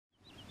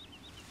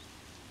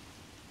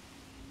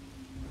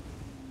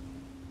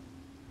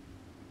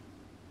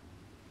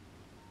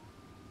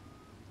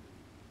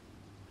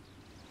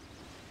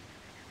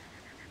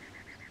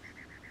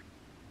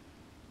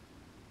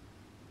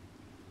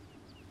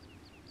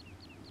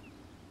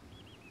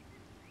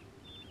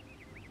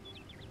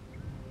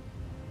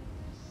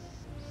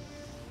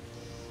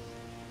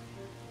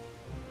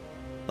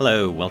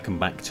Hello, welcome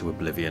back to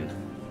Oblivion.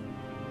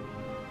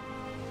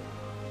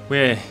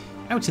 We're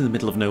out in the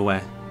middle of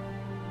nowhere,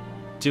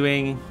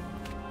 doing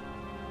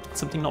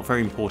something not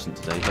very important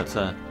today,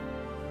 but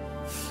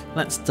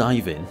let's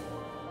dive in.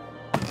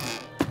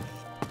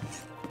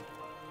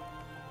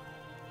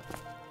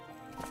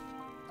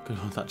 Good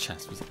on that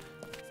chest. Was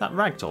that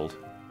ragdolled?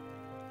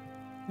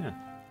 Yeah.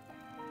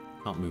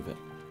 Can't move it.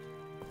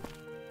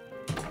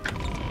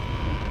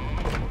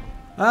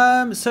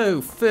 So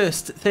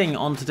first thing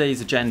on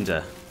today's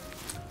agenda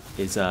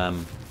is I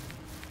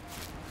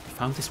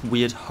found this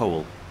weird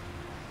hole,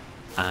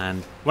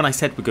 and when I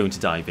said we're going to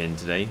dive in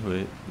today,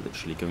 we're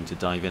literally going to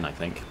dive in, I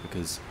think,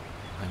 because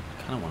I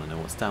kind of want to know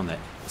what's down there.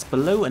 It's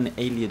below an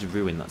Ayleid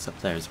ruin that's up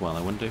there as well.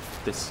 I wonder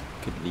if this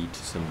could lead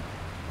to some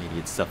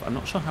Ayleid stuff. I'm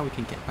not sure how we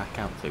can get back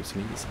out though, so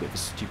maybe it's a bit of a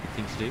stupid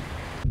thing to do.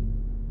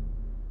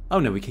 Oh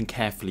no, we can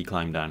carefully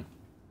climb down.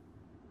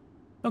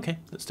 Okay,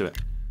 let's do it.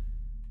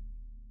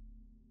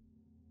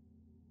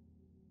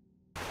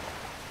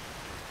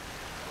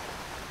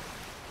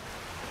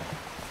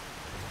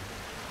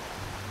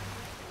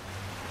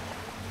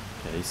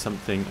 Okay,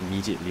 something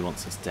immediately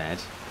wants us dead.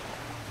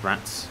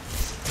 Rats.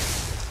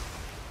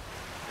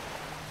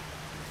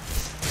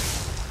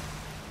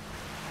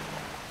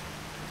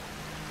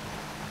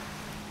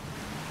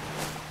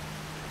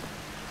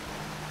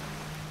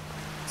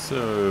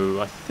 So,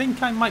 I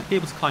think I might be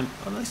able to climb...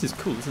 Oh, this is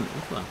cool, isn't it?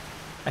 Look at that.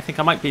 I think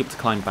I might be able to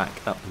climb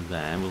back up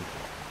there. We'll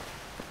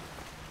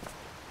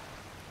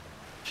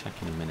check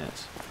in a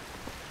minute.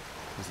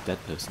 There's a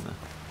dead person there.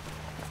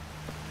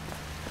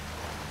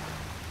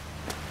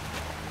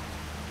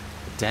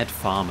 A dead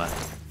farmer.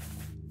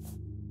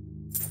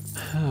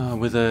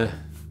 With a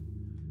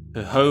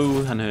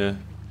hoe and a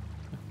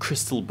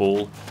crystal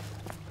ball.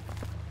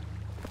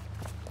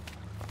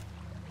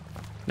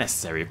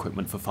 Necessary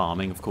equipment for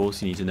farming, of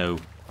course. You need to know...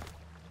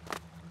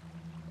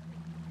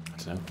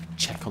 I don't know,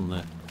 check on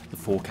the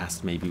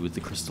forecast maybe with the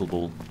crystal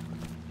ball.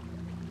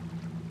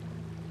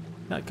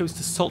 That goes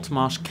to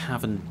Saltmarsh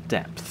Cavern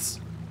Depths.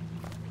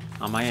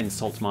 Am I in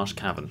Saltmarsh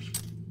Cavern?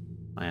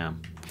 I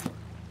am.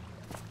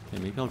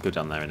 Okay, maybe I'll go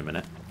down there in a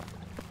minute.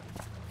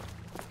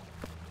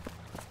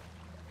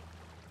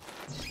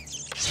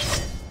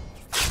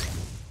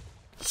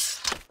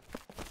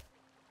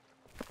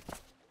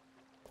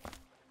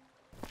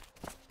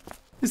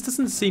 This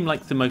doesn't seem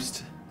like the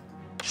most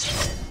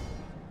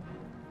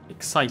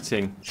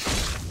exciting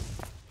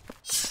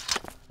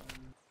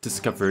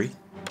discovery.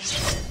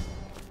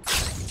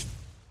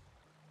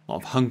 A lot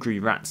of hungry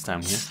rats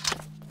down here.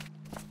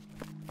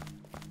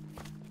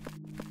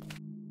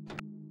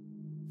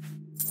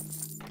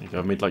 There you go,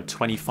 I've made like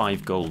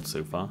 25 gold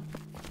so far.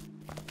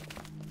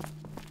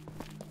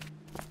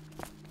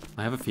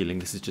 I have a feeling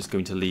this is just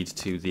going to lead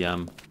to the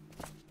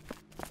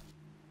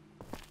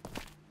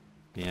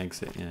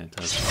exit. Yeah, it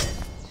does.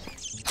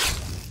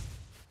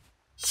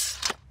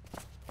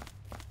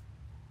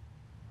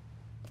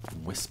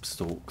 Wisp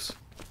stalks.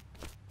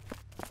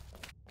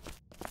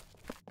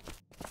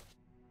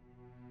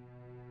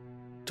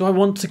 Do I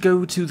want to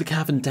go to the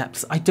cavern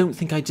depths? I don't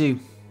think I do.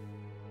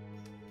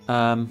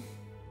 I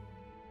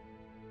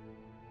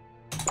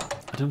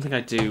don't think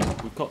I do.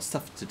 We've got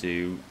stuff to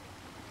do.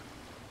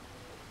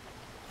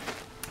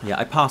 Yeah,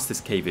 I passed this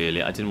cave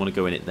earlier. I didn't want to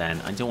go in it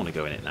then. I don't want to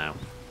go in it now.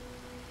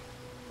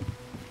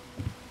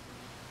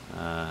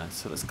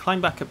 So let's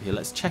climb back up here.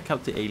 Let's check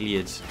out the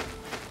Ayleid.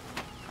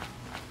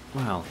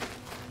 Well,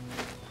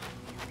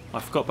 I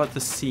forgot about the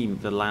seam,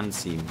 the land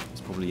seam. It's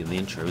probably in the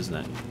intro, isn't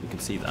it? You can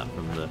see that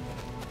from the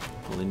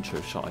little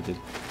intro shot I did.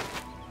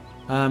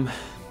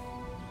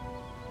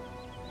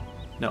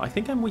 No, I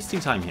think I'm wasting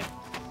time here.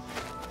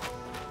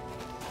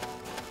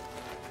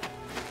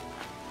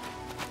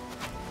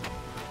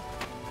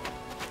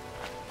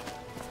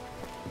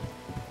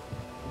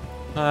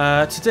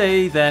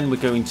 Today, then, we're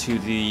going to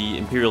the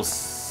Imperial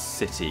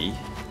City.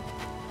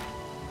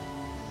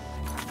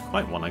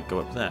 Might want to go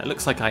up there. It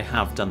looks like I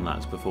have done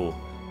that before.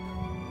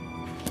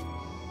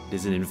 It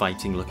is an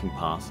inviting looking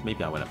path.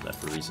 Maybe I went up there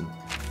for a reason.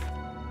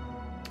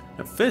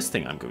 Now, first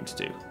thing I'm going to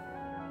do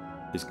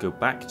is go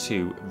back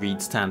to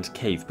Reedstand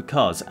Cave,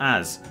 because,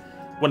 as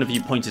one of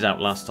you pointed out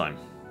last time,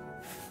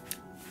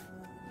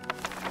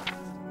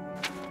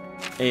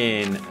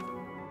 in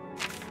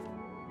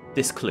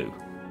this clue,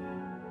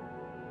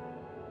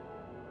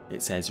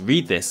 it says,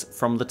 read this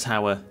from the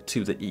tower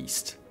to the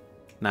east.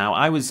 Now,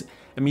 I was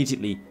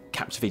immediately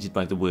captivated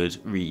by the word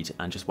read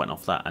and just went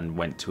off that and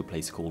went to a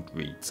place called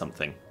Read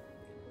something.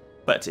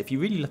 But if you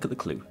really look at the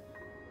clue,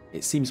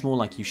 it seems more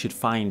like you should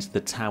find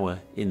the tower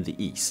in the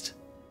east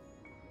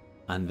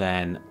and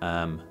then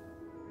kind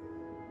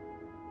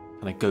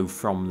of go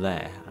from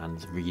there,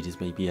 and read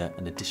is maybe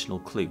an additional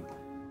clue.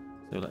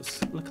 So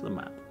let's look at the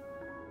map.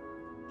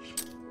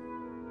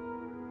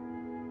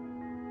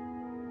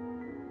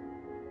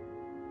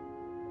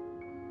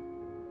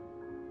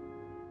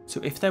 So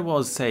if there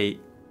was, say,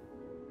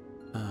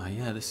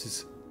 yeah, this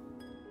is...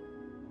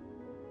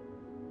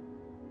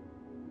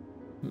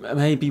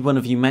 Maybe one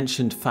of you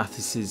mentioned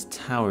Fathis's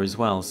tower as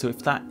well. So if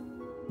that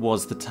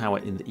was the tower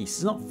in the east.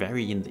 It's not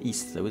very in the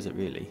east though, is it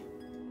really?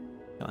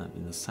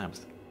 In the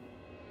south.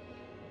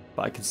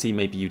 But I can see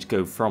maybe you'd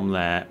go from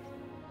there.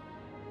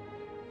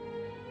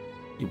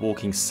 You're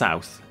walking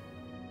south.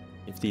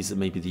 If these are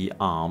maybe the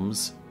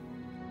arms,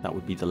 that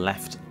would be the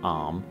left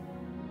arm,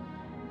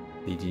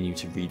 leading you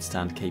to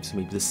Reedstand Cave. So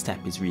maybe the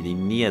step is really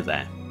near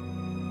there.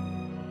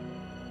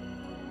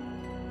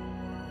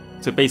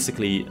 So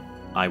basically,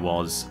 I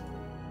was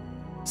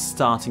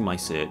starting my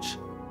search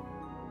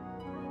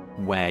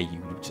where you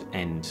would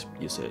end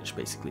your search,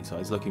 basically. So I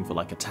was looking for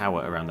like a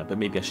tower around there, but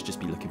maybe I should just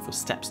be looking for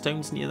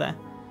stepstones near there.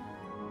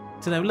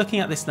 So now, looking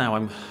at this now,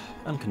 I'm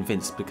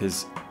unconvinced,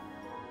 because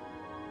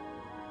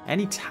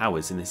any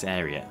towers in this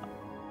area,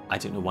 I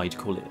don't know why you'd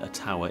call it a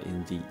tower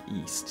in the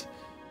east.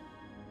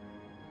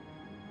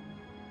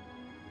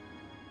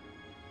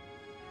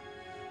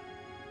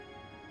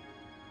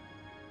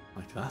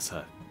 Like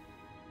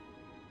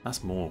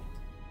that's more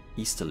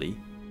easterly.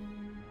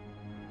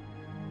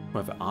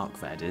 Wherever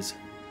Arkved is.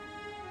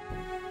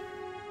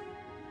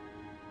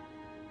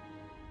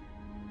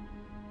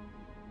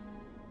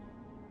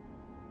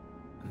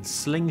 And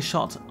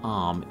Slingshot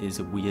Arm is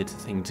a weird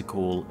thing to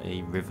call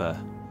a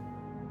river.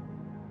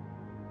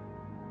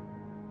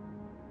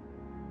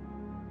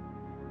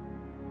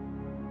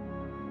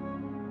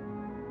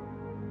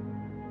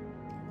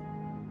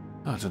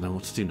 I don't know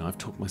what to do now. I've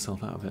talked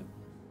myself out of it.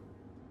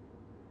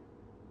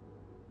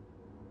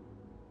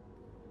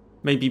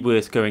 Maybe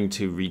worth going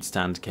to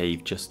Reedstand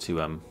Cave just to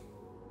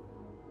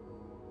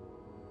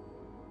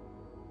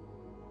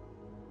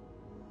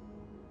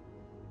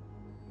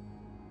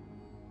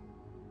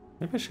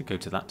maybe I should go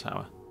to that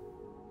tower.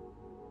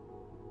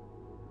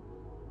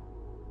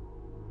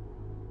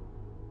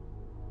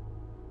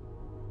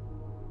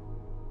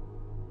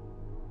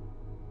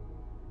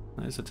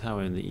 There's a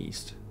tower in the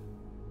east.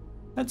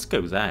 Let's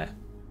go there.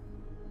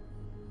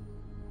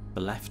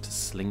 The left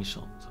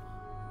slingshot.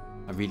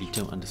 I really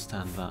don't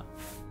understand that.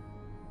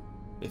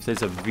 If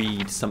there's a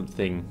Reed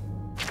something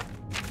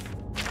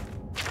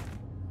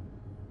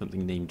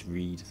named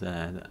Reed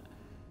there,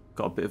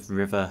 got a bit of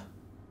river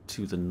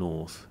to the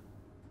north.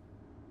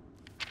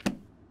 So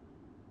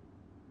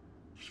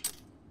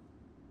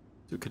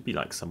it could be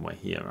like somewhere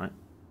here, right?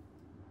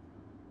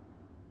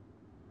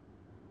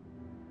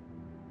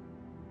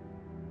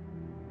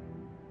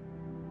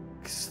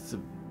 Because the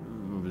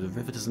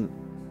river doesn't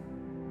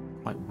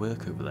quite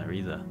work over there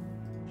either.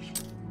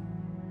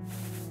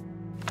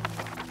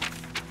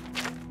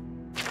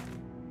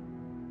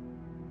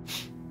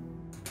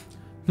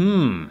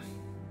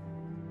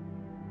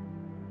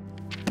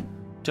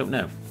 Don't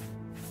know.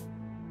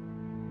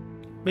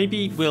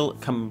 Maybe we'll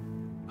come.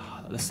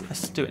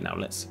 Let's do it now.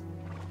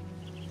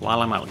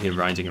 While I'm out here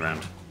riding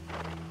around,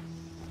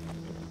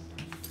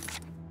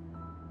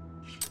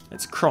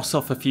 let's cross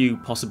off a few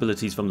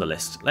possibilities from the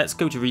list. Let's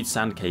go to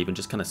Reedstand Cave and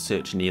just kind of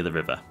search near the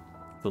river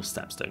for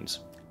stepstones.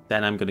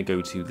 Then I'm going to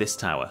go to this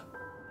tower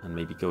and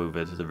maybe go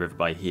over to the river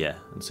by here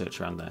and search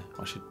around there.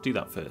 I should do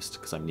that first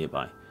because I'm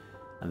nearby.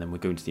 And then we're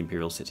going to the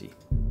Imperial City.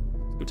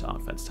 Let's go to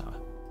Arkved's tower.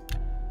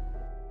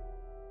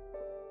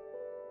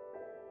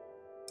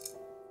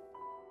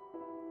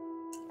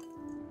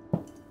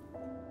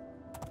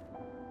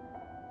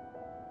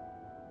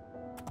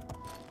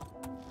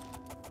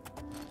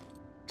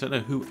 Don't know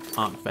who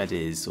Arkved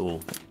is or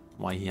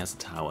why he has a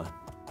tower.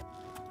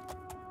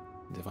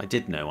 And if I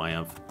did know,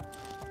 I've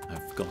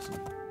forgotten.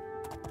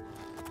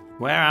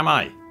 Where am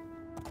I?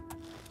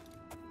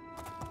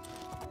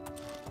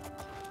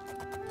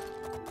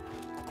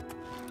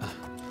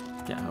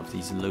 Get out of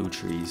these low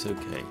trees,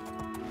 okay.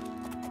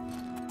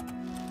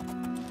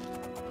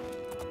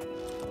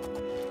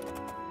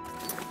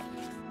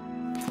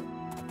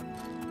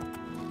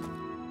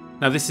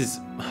 Now this is,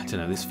 I don't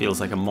know, this feels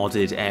like a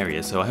modded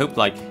area, so I hope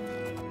like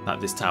that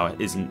this tower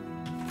isn't,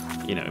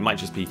 you know, it might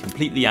just be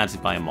completely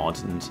added by a mod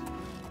and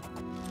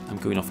I'm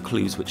going off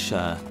clues which, you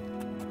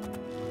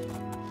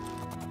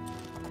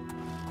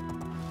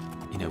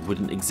know,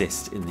 wouldn't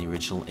exist in the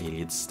original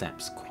Ayleid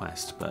Steps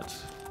quest, but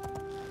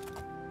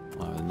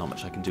well, there's not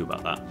much I can do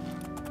about that.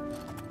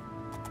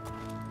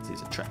 This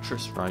is a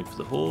treacherous ride for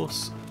the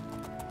horse.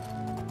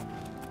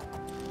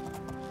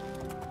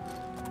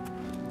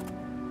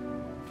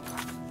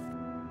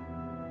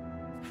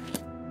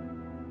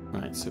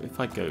 Right, so if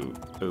I go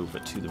over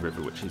to the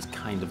river, which is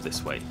kind of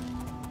this way.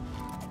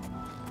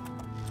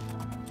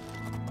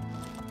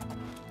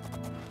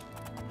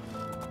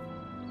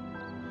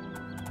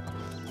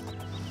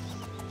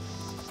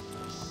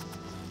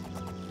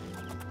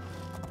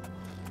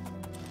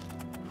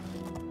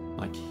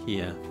 Like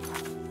here.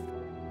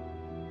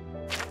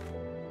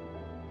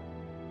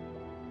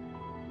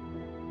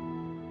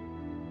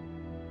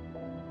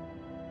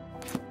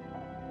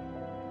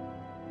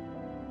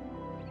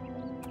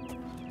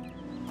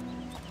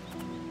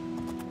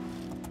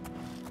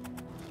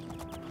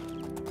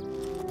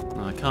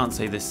 I can't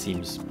say this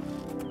seems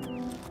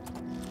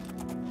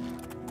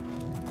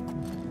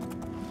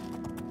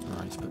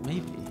right, but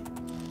maybe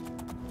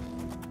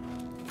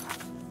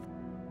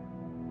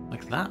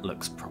like that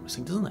looks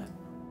promising, doesn't it?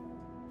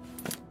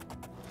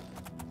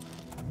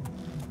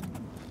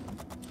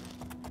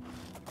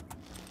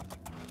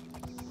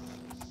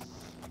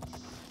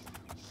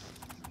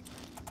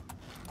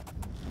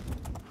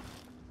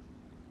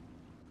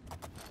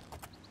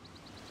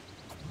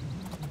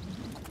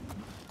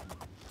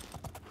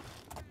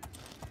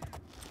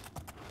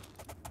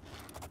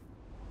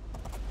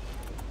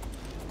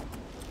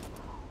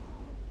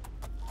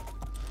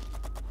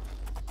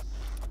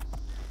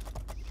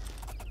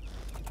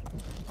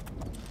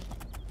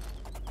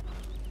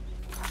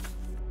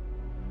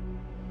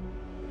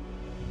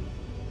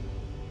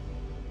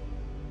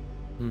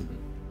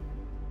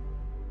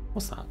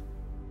 What's that?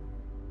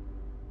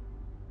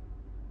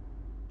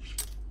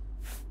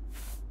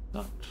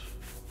 That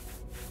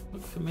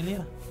look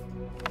familiar?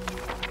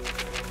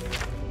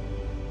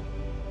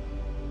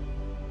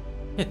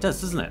 Yeah, it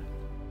does, doesn't it?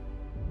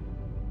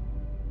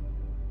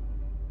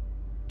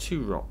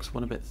 2 rocks,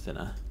 one a bit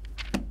thinner.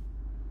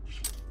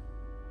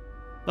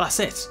 That's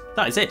it!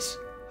 That is it!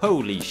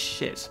 Holy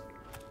shit!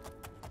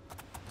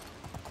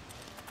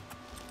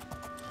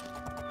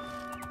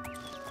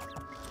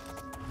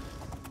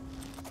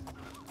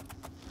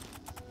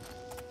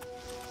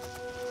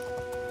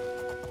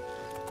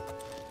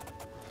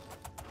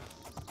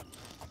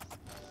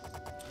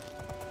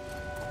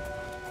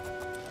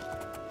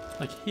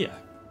 Like here.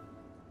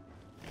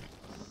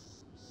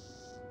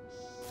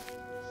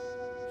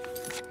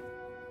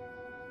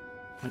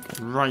 Like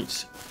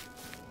right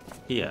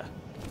here.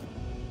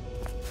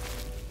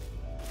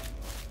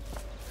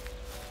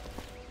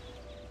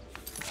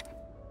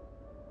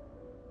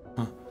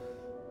 Huh.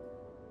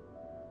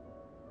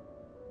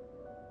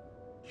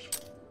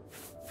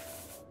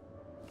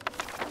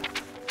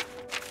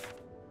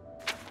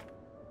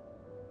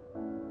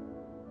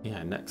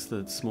 Yeah, next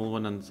to the small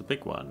one and the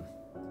big one.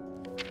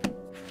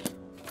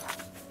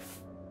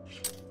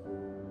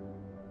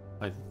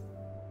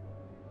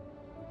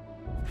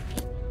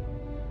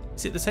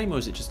 Is it the same or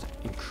is it just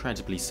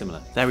incredibly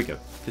similar? There we go.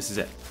 This is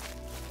it.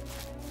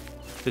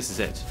 This is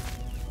it.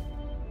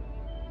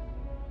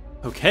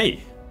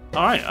 Okay.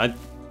 Alright, I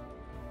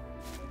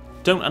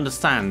don't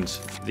understand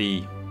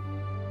the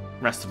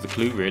rest of the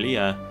clue really.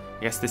 I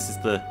guess this is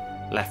the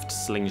left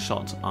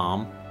slingshot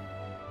arm.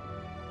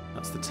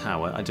 That's the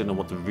tower. I don't know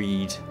what the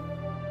reed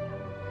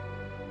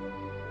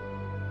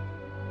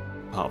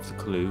part of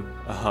the clue.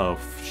 Oh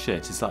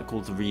shit, is that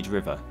called the Reed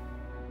River?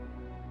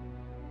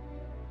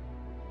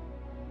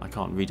 I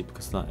can't read it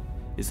because that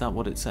is that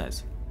what it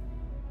says?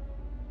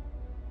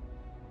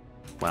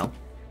 Well,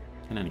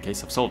 in any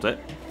case, I've solved it.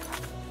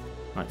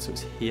 Right, so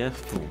it's here.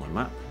 Oh, my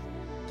map.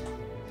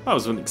 I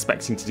wasn't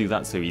expecting to do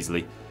that so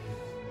easily.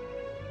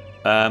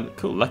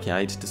 Cool, lucky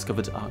I'd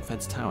discovered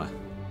Arkved's tower.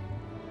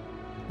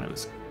 Right,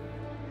 let's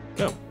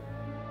go.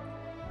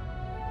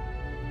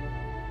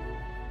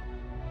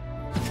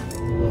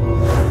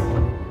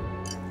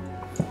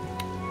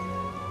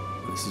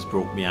 This has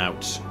brought me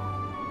out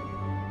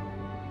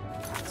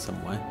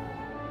somewhere.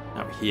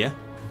 Out here.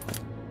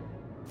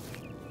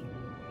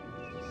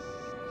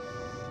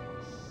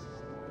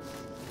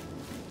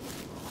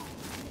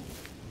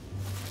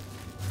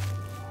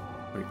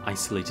 Very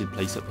isolated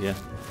place up here.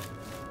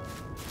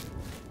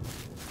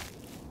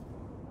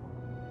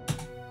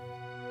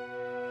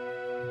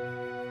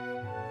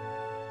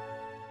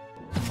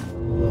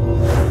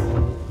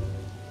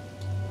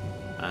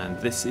 And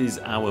this is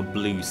our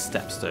blue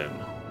stepstone,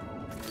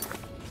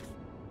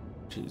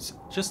 which is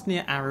just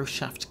near Arrow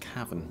Shaft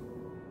Cavern.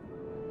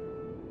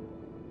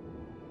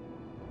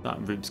 That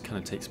route kind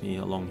of takes me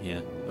along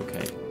here.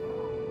 Okay.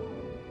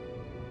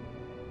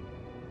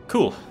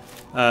 Cool.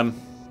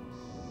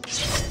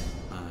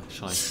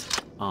 Shall I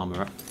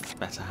armour up?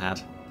 Better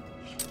had.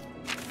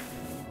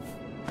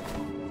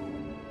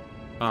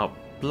 Oh,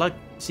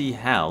 bloody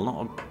hell,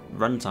 not a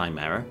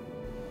runtime error.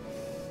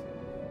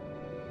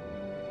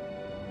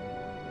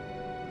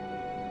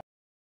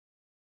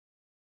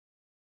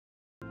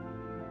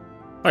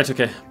 Right,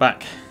 okay,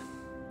 back.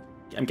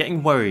 I'm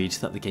getting worried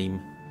that the game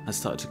has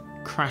started to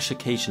crash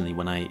occasionally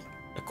when I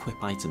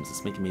equip items.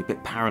 It's making me a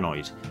bit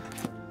paranoid.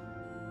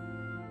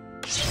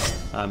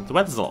 The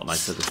weather's a lot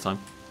nicer this time.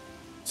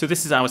 So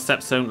this is our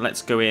stepstone.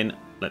 Let's go in.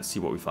 Let's see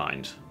what we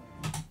find.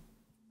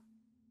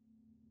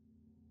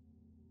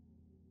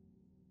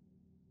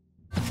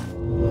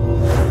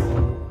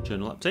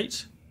 Journal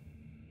update.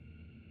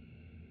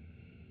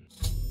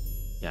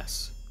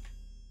 Yes.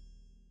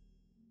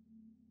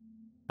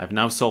 I've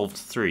now solved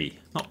 3.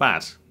 Not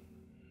bad.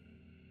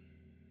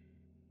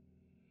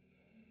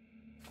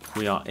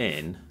 We are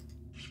in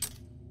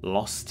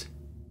Lost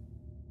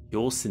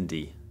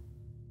Hjorsendi.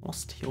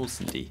 Lost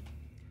Hjorsendi.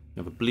 We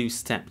have a blue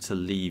step to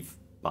leave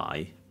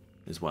by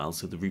as well,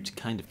 so the route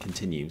kind of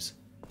continues.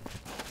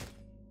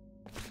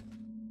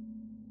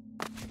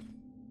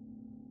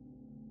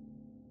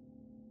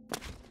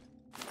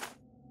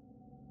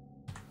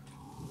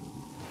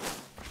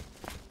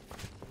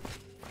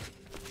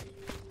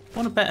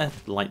 I want a better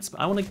light spell.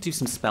 I want to do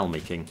some spell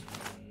making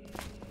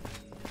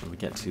when we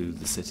get to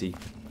the city.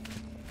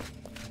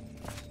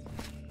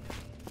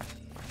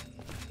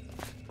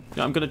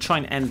 Now, I'm going to try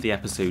and end the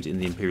episode in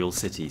the Imperial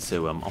City,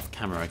 so off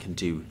camera I can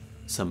do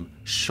some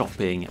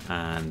shopping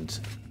and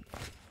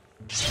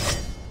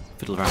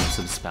fiddle around with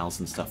some spells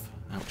and stuff.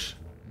 Ouch.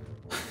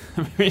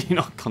 I'm really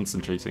not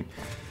concentrating.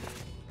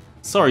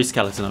 Sorry,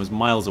 skeleton, I was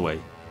miles away.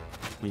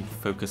 Let me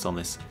focus on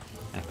this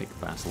epic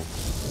battle.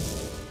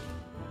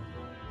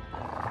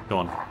 Go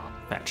on,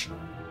 fetch.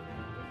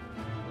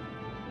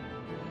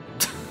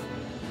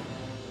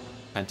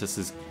 Pentus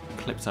is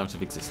clipped out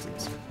of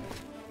existence.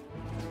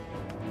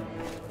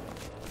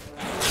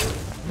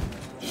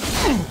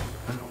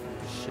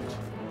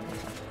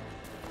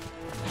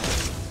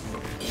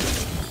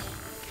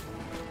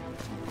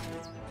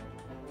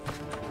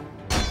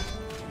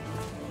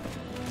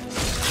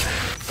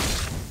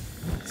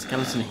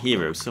 skeleton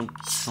hero, so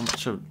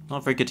not a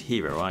very good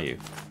hero, are you?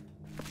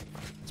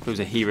 I suppose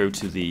a hero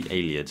to the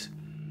Ayleid.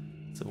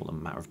 It's all a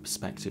matter of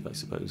perspective, I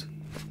suppose.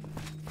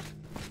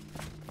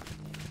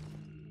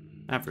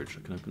 Average,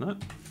 I can open that.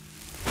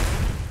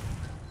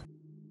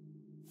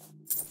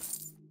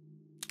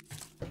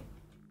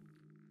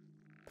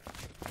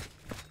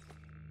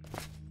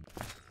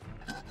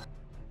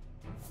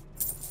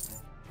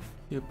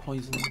 You're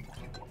poison.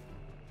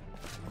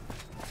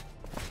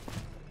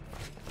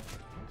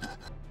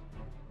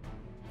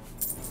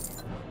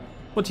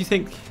 What do you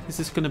think? Is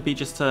this going to be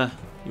just a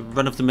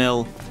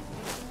run-of-the-mill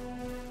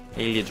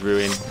Ayleid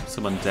ruin?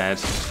 Some undead?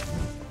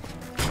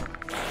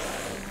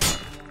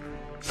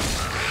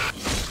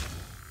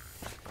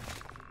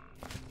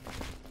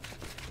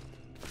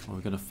 Or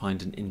we're going to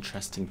find an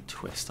interesting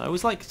twist? I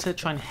always like to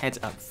try and head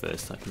up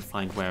first so I can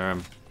find where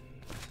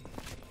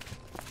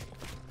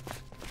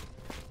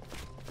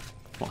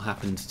what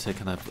happened to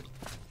kind of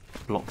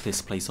block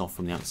this place off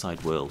from the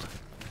outside world.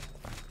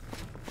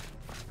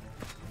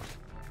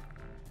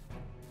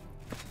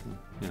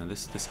 Yeah,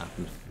 this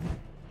happened.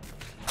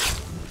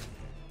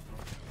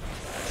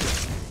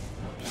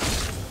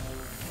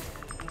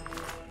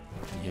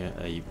 Here,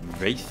 a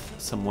wraith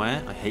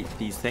somewhere. I hate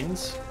these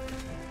things.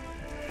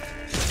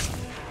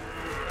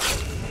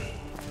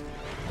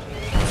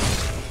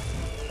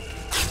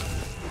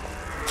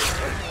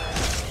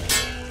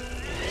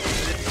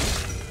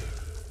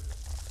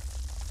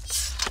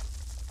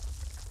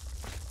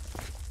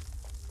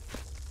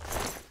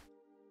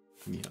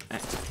 Give me your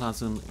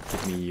ectoplasm.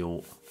 Give me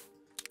your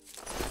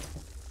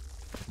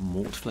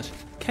malt flesh.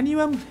 Can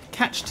you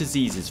catch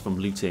diseases from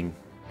looting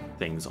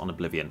things on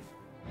Oblivion?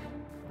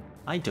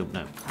 I don't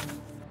know.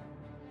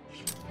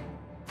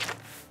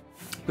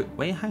 But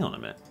wait, hang on a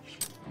minute.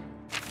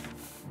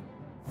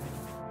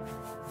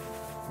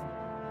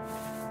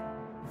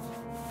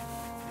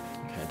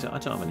 Okay, I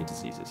don't have any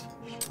diseases.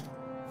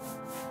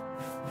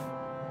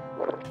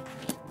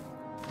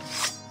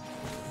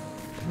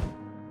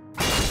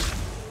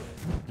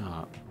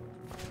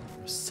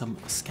 Some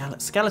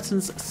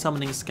skeletons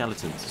summoning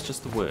skeletons. It's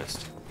just the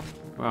worst.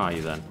 Where are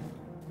you then?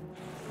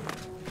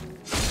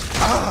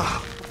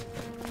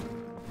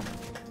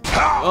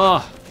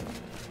 Oh!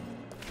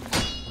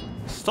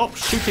 Stop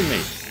shooting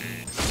me!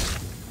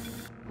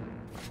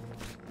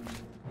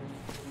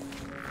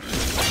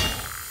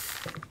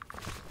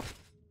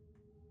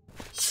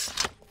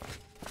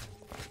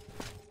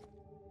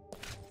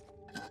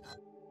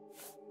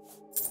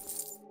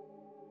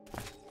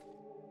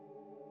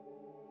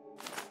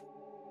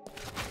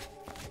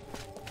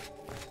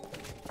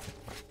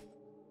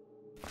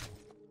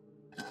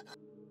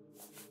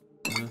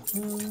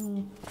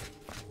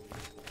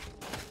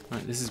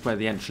 Right, this is where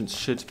the entrance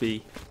should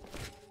be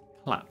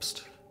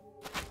collapsed.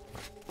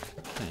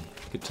 Okay,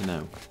 good to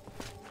know.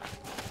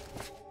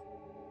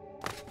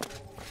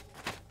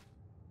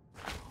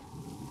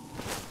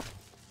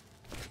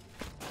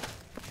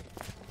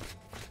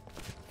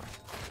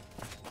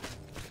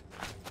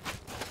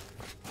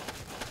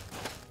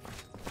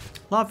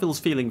 Larville's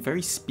feeling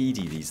very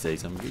speedy these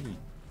days. I'm really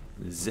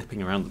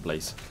zipping around the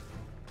place.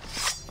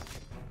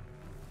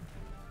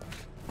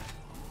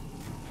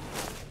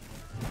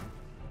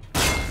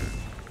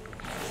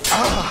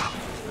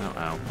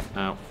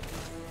 Ow.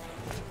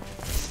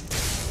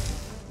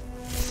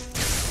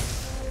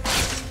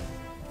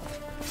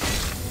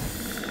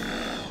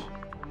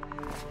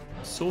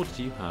 Sword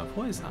do you have?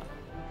 What is that?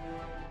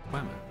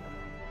 Whammo.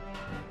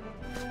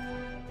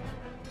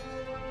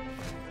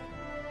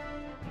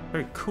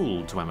 Very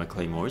cool Dwemer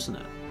Claymore, isn't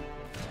it?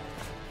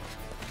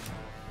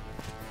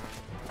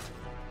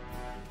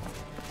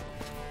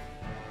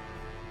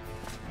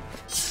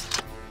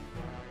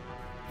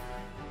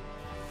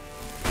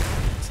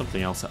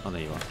 Something else. Oh,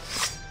 there you are.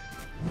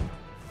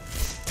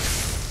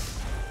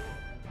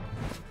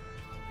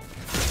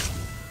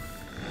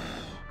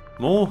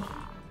 More.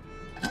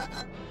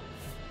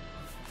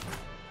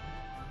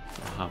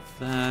 I'll have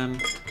them.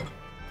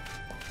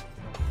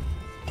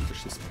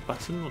 Push this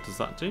button. What does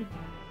that do?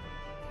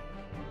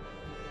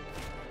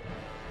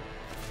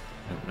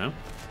 I don't know.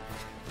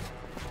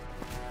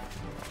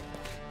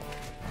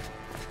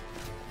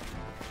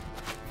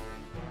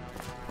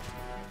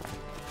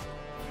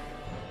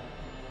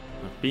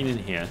 I've been in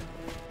here.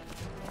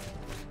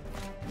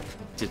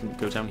 Didn't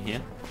go down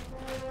here.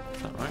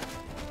 Is that right?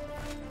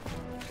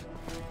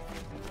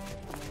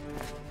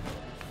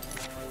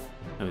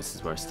 Oh, this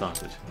is where I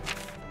started.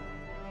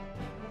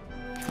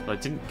 But I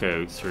didn't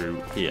go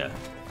through here.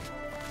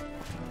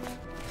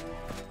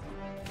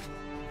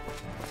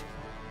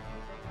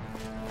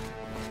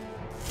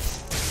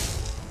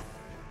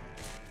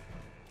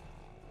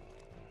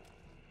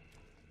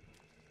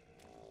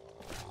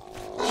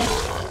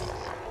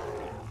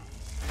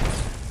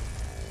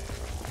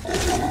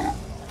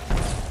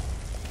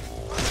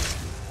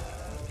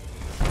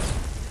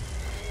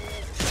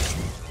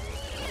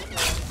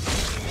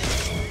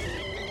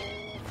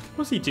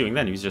 What was he doing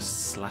then? He was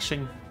just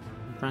slashing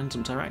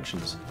random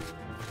directions.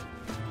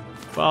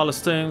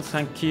 Barlestone,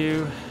 thank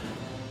you.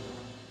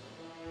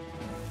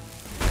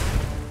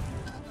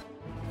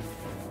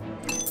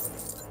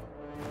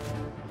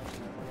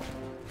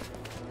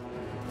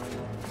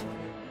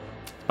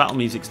 battle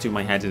music's doing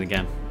my head in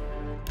again.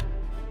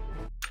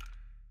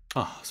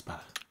 Oh, it's better.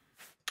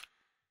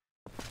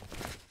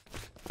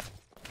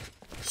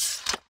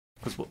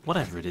 Because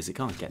whatever it is, it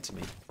can't get to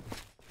me.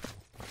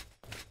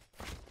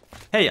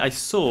 Hey, I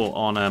saw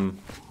on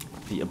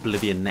the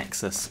Oblivion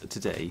Nexus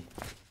today,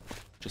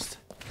 just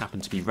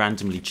happened to be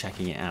randomly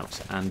checking it out,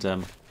 and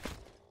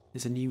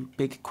there's a new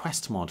big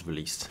quest mod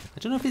released. I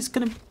don't know if it's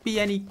going to be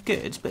any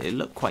good, but it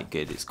looked quite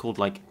good. It's called,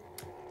 like,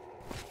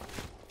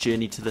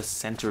 Journey to the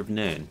Center of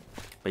Nirn,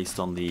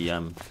 based on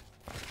the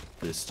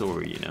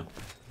story, you know.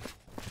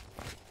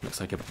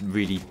 Looks like a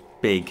really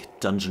big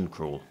dungeon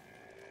crawl.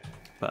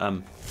 But, I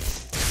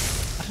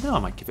don't know, I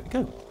might give it a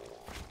go.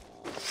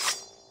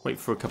 Wait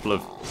for a couple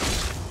of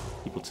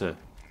people to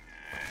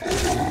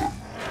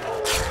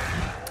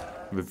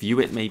review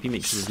it, maybe,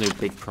 make sure there's no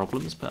big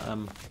problems, but,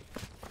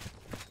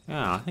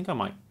 yeah, I think I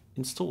might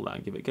install that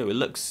and give it a go. It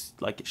looks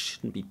like it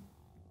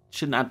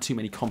shouldn't add too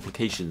many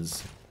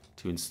complications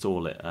to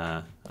install it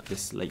at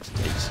this late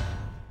date.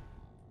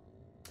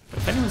 But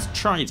if anyone's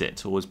tried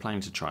it or is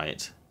planning to try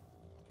it,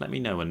 let me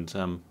know, and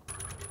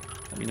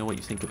let me know what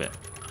you think of it.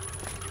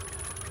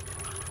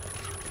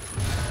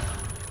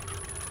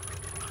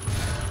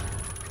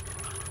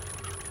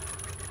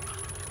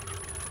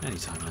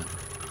 Anytime now.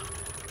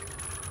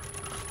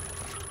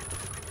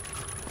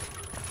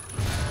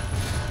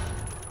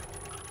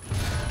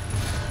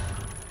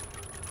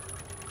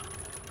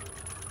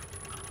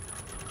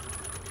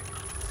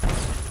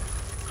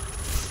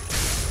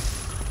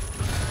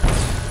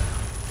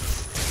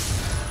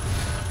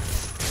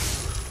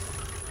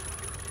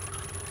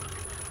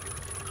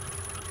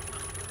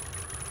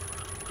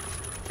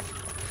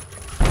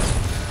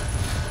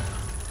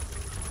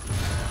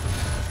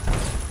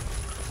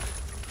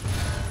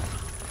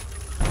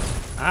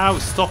 Ow,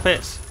 stop it!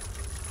 It's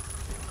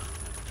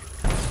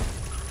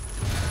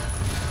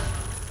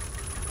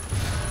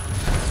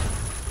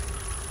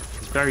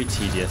very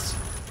tedious.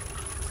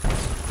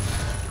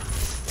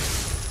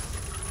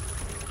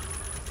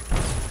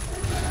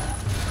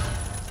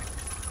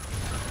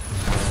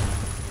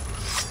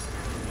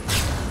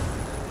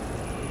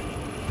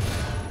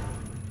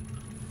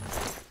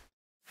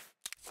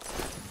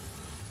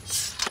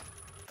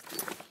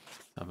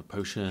 Have a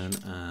potion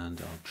and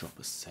I'll drop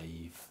a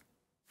save.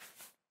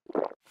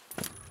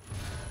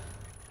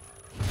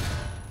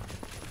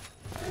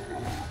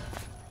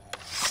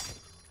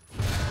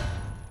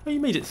 Oh, you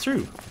made it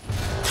through.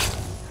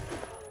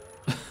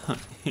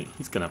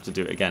 He's going to have to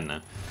do it again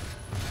now.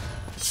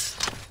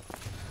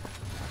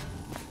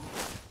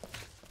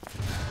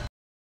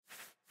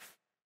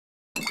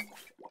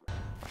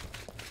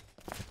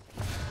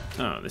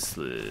 Oh, this...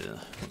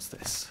 what's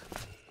this?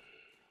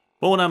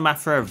 Borna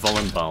Mafra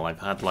Volenbal.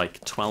 I've had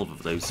like 12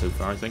 of those so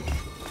far, I think.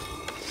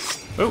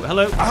 Oh,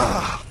 hello.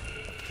 Ah!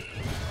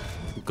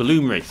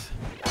 Gloomwraith.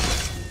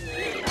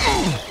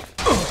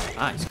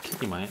 Ah, he's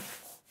kicking my ass.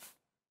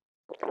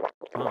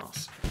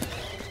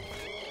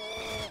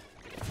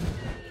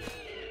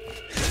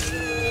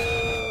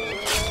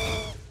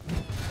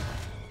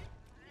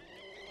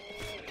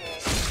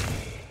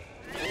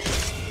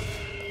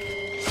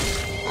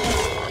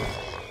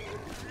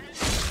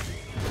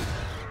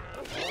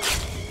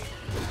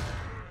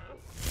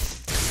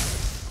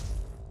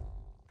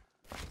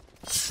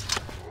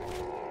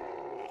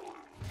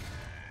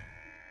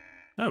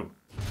 Oh.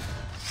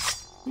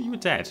 Well, you were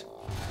dead.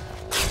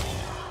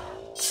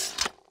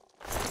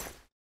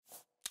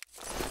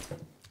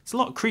 It's a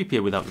lot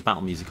creepier without the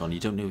battle music on. You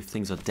don't know if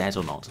things are dead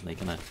or not, and they're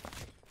gonna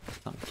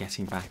start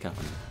getting back up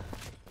and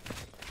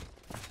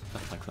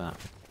stuff like that.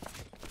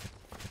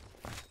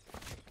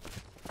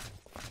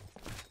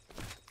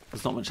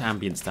 There's not much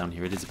ambience down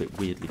here. It is a bit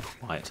weirdly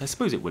quiet. I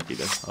suppose it would be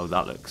though. Oh,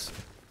 that looks...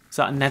 Is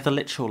that a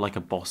netherlich or like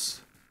a boss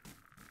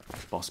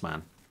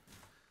man?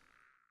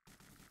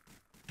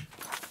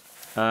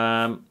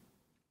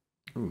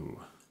 Ooh.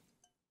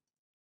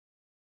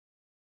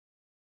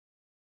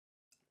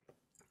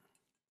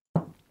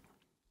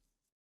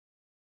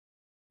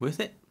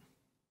 Worth it?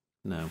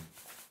 No.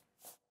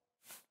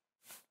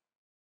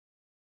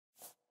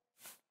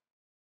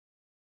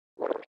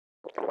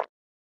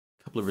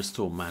 Couple of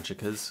restore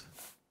magicas.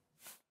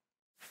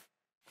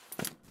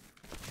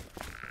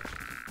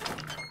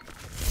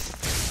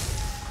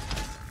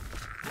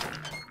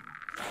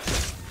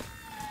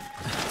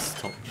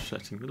 Stop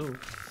shutting the door.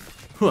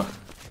 Huh.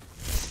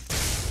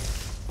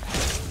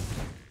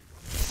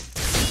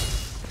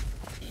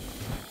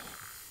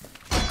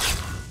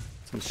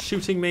 Someone's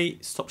shooting me.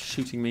 Stop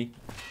shooting me.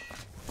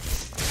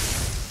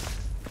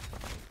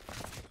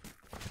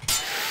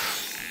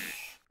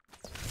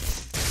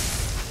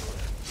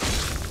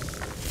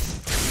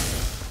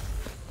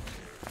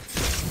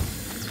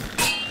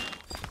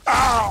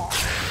 Ow!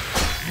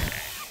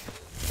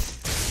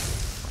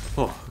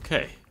 Oh,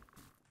 okay.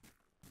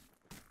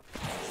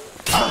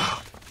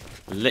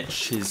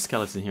 Lich his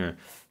skeleton hero.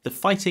 The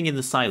fighting in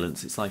the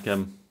silence, it's like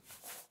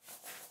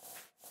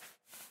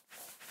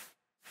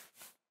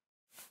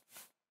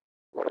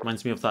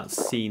reminds me of that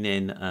scene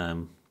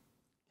in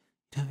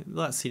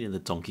That scene in the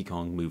Donkey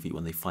Kong movie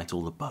when they fight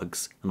all the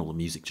bugs and all the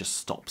music just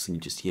stops and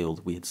you just hear all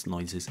the weird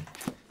noises.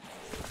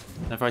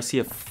 Whenever I see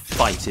a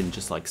fight in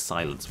just like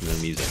silence with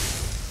no music,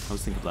 I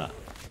always think of that.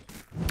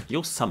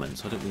 You're summoned,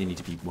 so I don't really need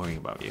to be worrying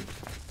about you.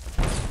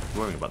 I'm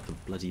worrying about the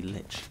bloody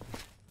lich.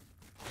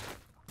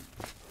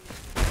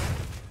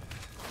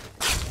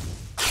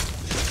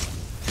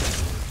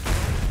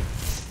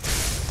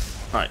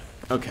 Right,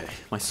 okay.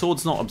 My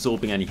sword's not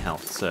absorbing any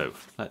health, so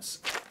let's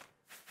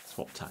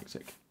swap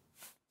tactic.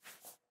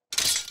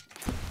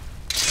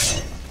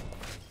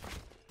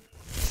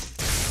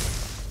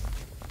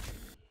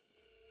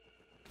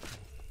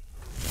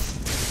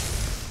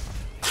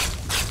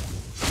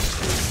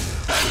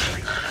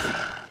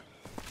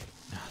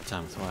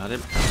 Damn, so I had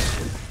him.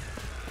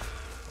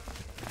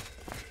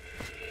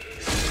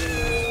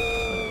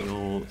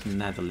 Your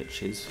nether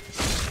liches.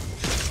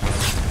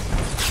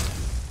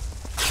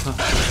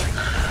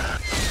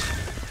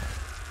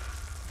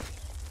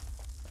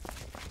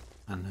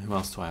 And who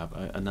else do I have?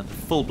 Another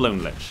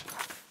full-blown lich.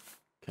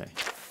 Okay.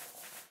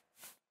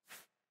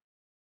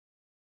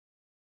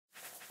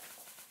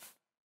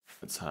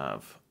 Let's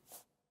have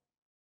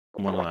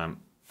one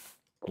lamp,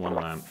 one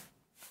lamp,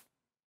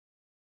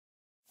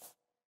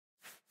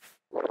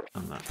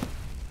 and that.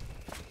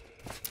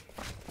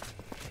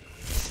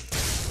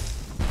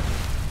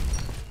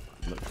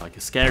 Looked like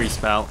a scary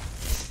spell.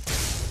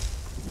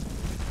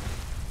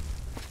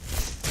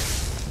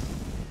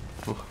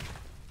 Oh.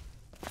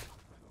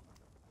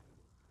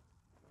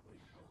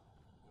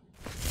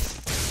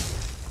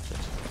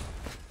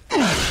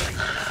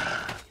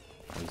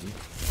 Poison.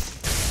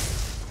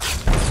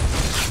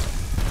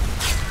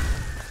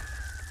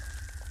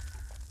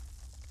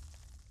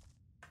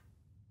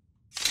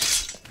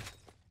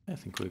 I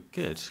think we're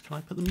good. Can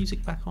I put the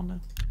music back on now?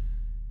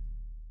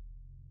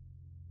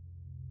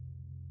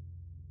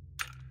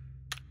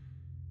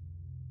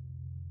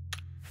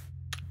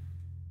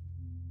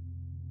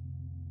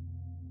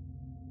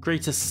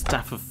 Greater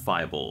Staff of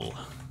Fireball.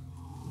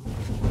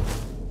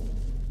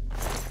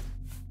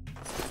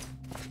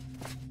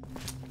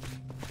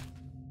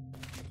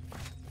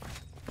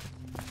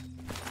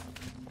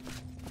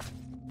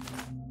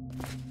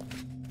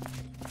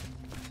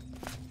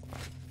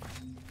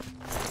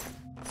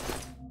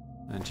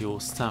 And your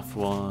staff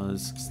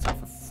was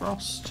Staff of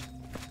Frost.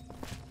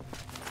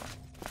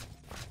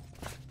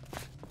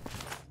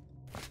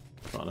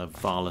 Got a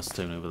Vala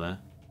stone over there.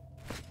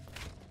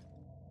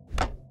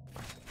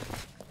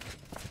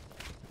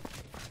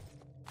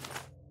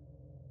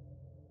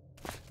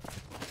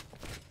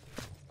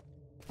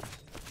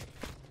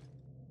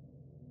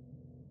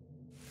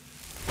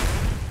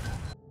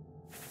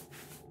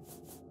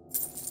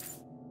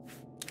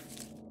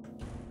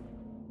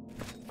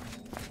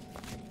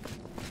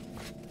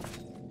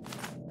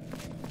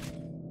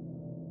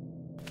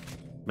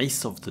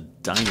 Mace of the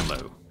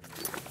Dynamo.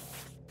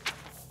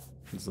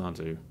 What does that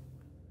do?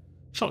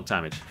 Shock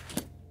damage.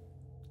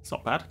 It's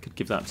not bad. Could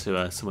give that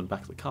to someone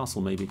back at the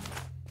castle, maybe.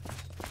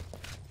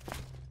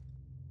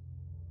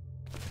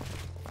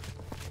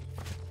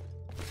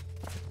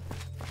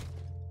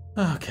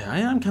 Okay, I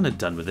am kind of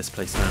done with this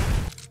place now.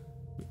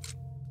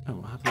 Oh,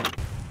 what happened?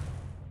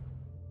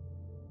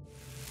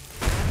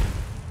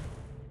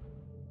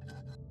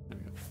 There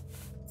we go.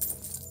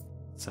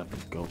 7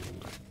 gold.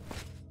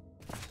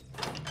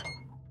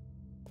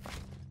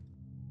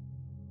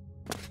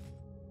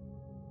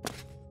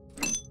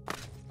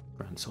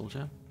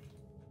 Soldier.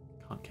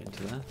 Can't get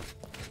into there.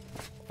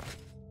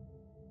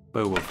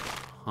 Bow of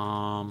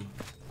Harm.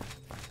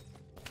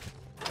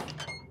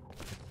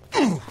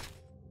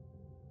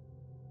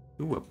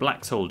 Ooh, a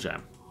black soul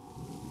gem.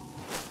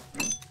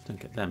 Don't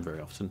get them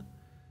very often.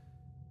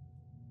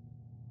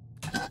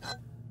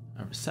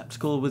 A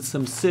receptacle with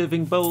some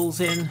serving bowls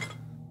in.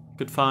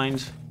 Good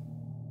find.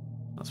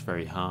 That's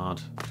very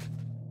hard.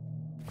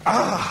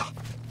 Ah!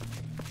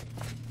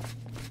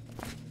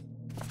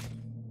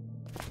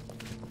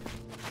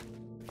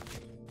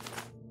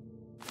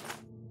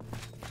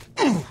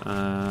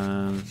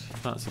 And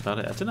that's about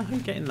it. I don't know how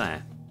you get in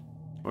there.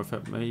 Or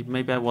if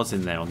maybe I was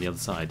in there on the other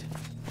side.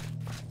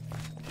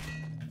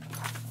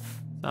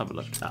 Let's have a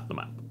look at the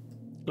map.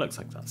 Looks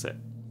like that's it.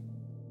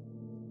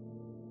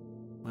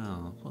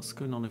 Well, what's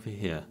going on over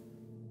here?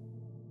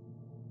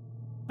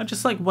 I'm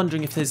just like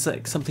wondering if there's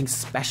like something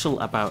special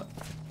about...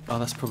 Oh,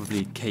 that's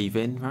probably cave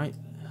in, right?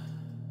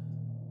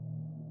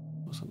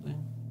 Or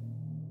something.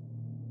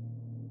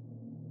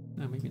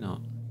 No, maybe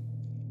not.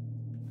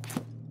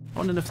 I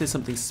wonder if there's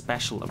something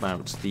special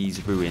about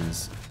these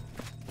ruins.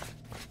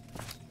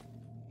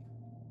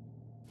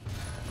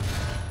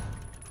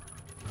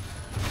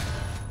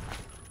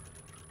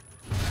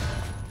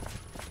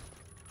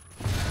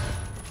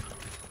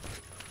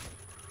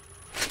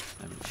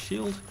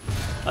 Shield,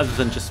 other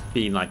than just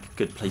being like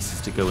good places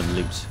to go and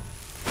loot.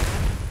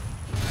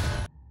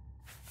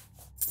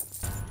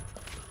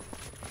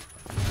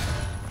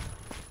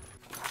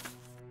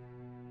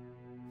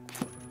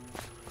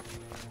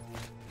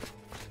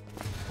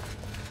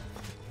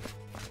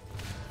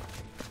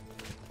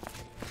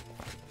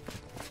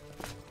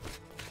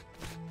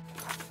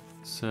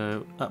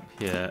 So up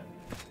here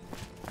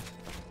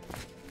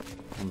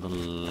on the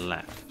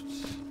left,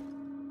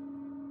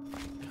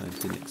 kind of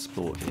didn't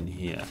explore in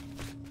here,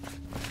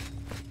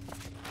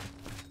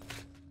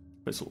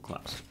 but it's all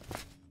collapsed.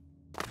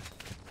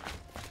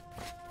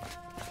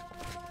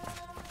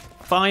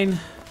 Fine,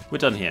 we're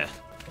done here.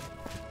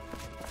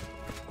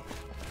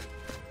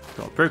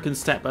 Got a broken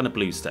step and a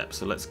blue step,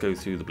 so let's go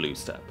through the blue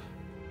step.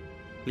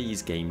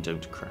 Please, game,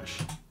 don't crash.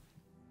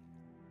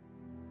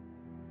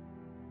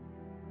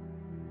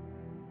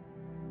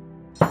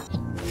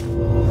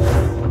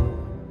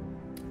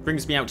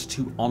 Brings me out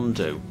to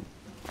Ondo.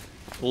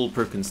 All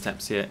broken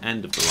steps here,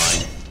 end of the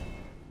line.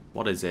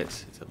 What is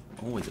it? It's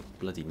always a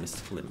bloody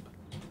mystical imp.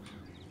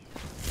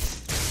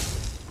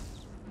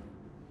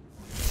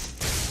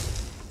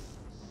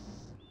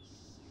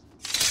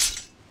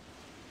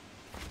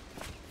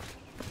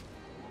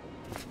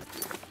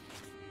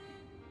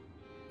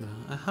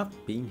 I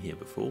have been here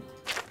before,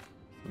 for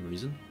some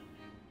reason.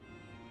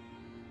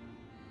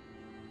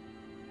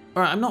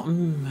 Alright, I'm not...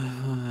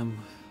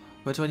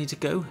 where do I need to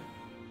go?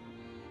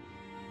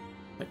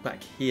 Like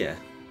back here.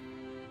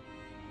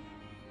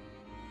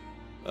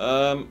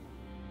 I've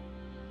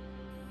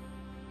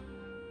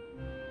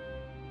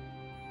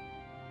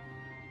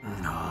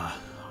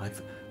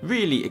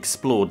really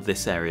explored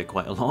this area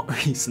quite a lot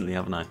recently,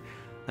 haven't I?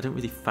 I don't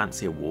really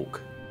fancy a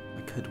walk.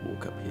 I could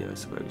walk up here, I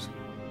suppose.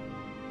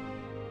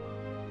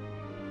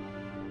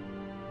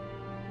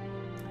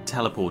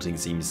 Teleporting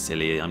seems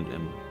silly. I'm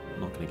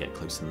not going to get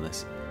closer than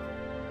this.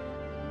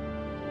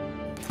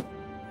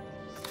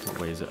 What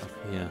way is it up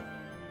here?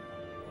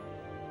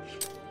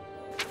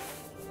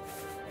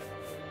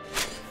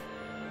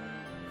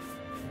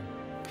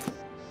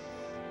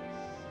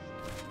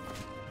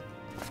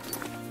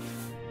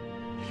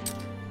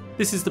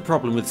 This is the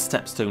problem with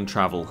stepstone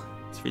travel.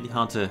 It's really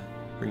hard to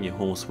bring your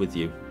horse with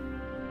you.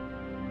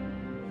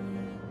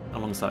 How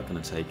long is that going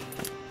to take?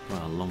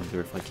 Well, longer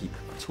if I keep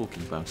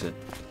talking about it.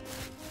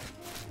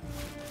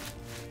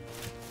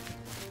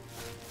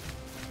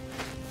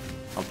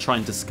 I'll try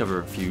and discover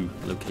a few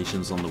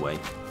locations on the way.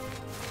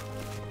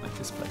 Like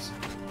this place.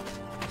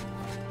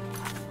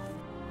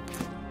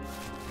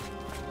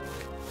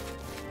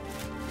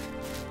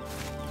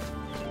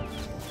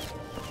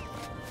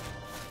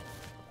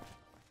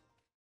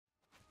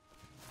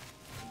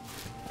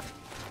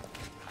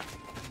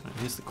 Right,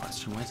 here's the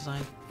question. Where did I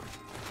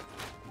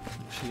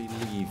actually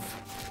leave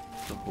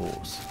the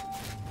horse?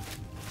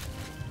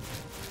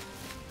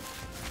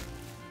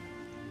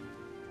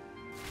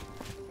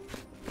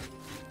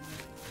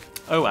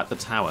 Oh, at the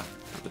tower.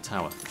 At the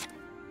tower.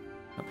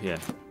 Up here.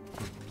 Oh,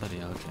 bloody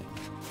hell, okay.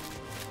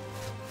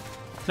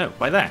 No,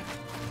 by there.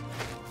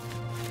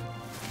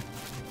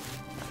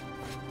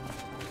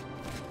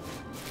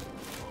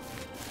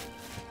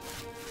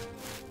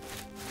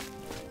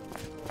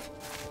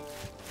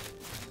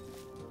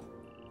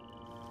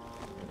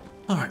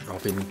 Alright,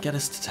 Robin, get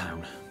us to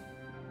town.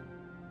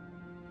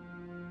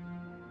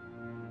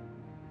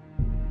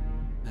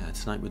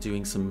 Tonight we're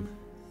doing some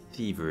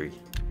thievery.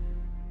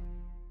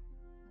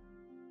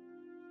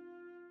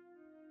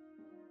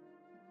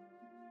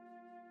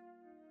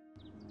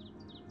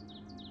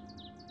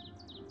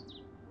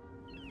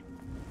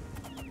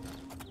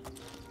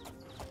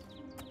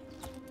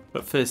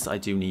 But first I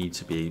do need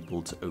to be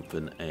able to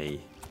open a...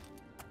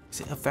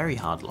 Is it a very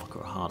hard lock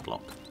or a hard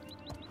lock?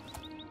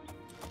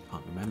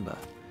 Can't remember.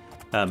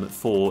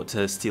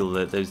 To steal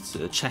there's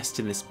a chest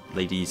in this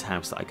lady's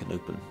house that I can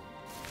open.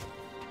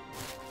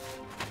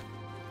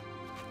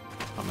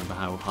 Can't remember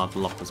how hard the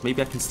lock was.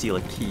 Maybe I can steal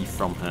a key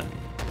from her.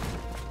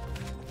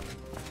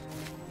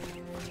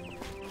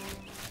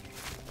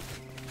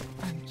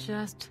 I'm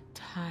just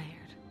tired.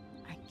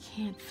 I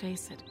can't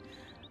face it.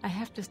 I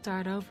have to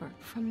start over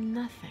from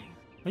nothing.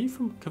 Are you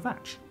from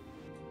Kvatch?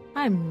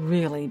 I'm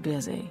really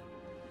busy.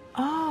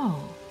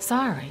 Oh,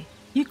 sorry.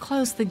 You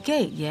closed the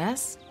gate,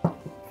 yes?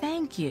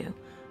 Thank you.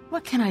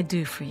 What can I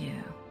do for you?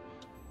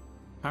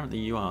 Apparently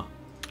you are.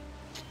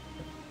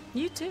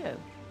 You too.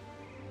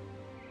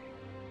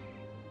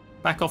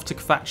 Back off to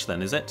Kvatch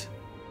then, is it?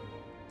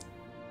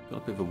 Got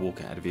a bit of a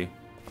walk ahead of you.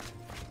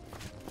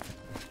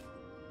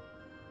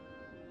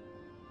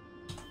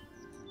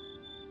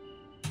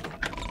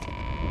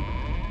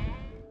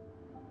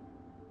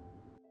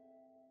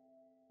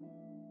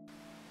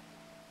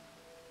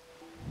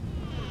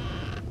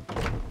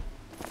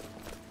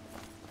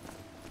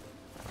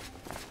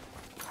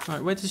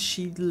 Right, where does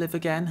she live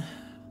again?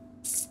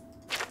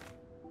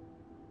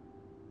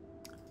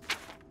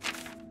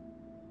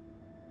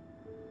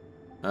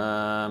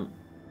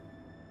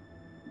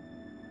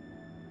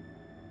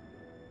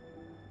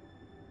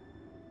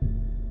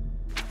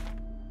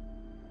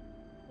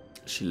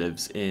 She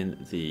lives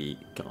in the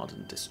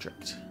Garden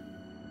District.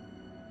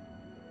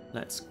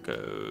 Let's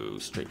go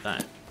straight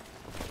there.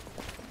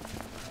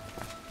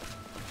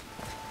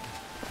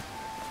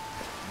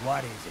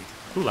 What is it?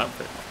 Cool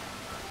outfit.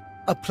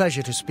 A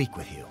pleasure to speak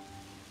with you.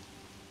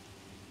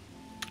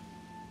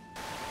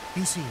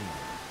 Be seeing you.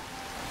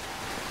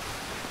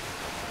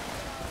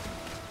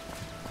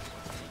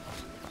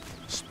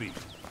 Speak.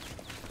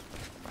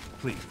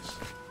 Please,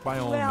 by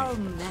all Well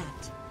means.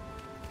 met.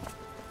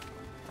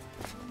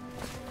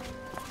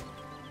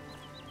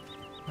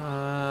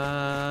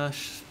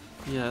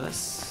 Yeah,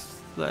 let's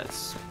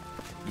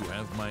You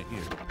have my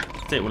ear.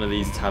 take one of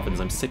these taverns.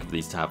 I'm sick of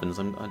these taverns.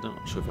 I'm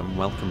not sure if I'm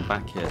welcome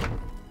back here.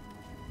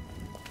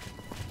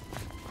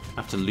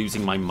 After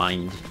losing my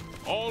mind.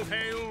 All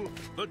hail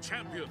the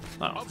champion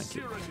Oh, thank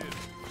you. Cyrodiil.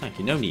 Thank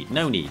you. No need.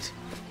 No need.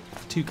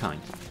 Too kind.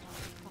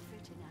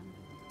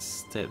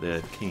 Stay at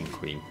the king and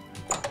queen.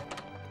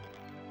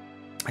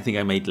 I think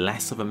I made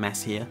less of a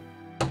mess here.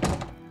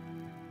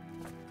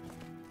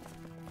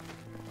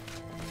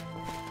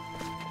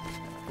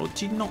 Well,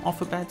 do you not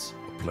offer beds?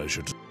 A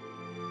pleasure to...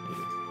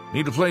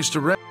 Need a place to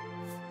rest?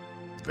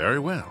 Very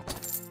well.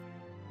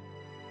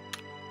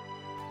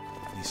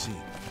 You see.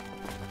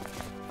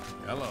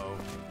 Hello.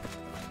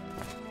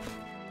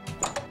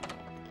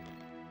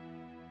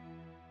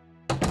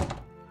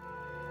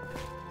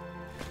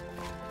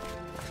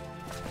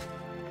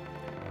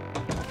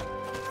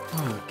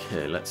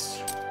 Okay,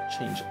 let's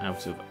change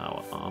out of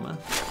our armor.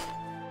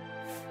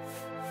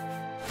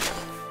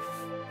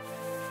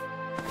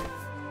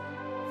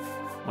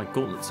 My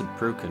gauntlets are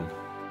broken.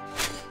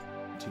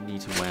 I do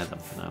need to wear them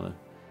for now, though.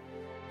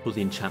 For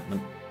the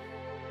enchantment.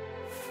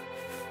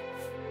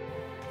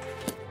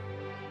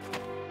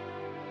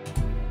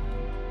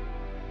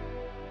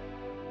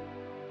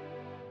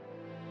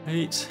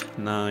 Eight,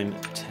 9,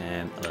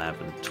 10,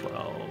 11,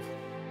 12.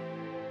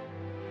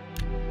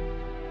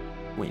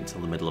 Wait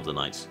until the middle of the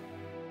night.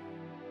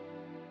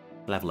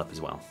 Level up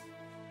as well.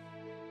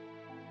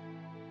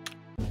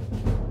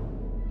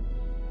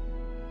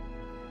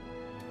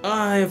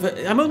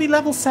 I'm only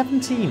level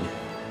 17.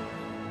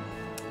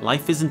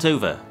 Life isn't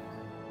over.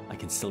 I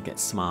can still get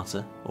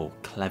smarter, or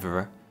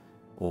cleverer,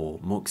 or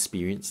more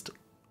experienced,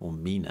 or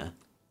meaner.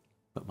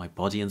 But my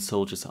body and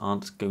soul just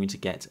aren't going to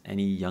get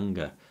any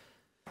younger.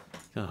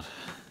 God.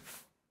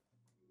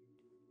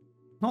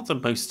 Not the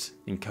most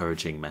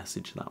encouraging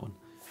message, that one.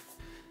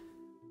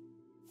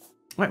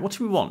 Right, what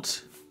do we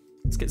want?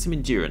 Let's get some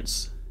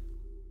endurance.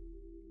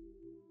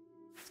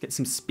 Let's get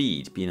some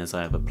speed, being as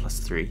I have a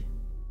 +3.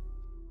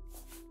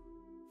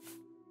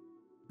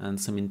 And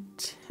some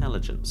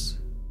intelligence.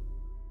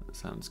 That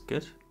sounds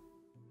good.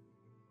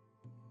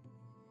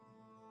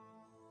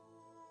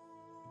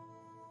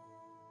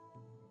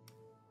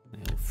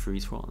 Yeah,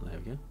 freeze for one. There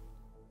we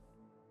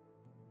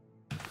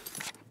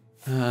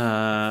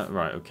go.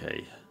 Right,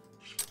 okay.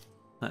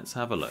 Let's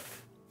have a look.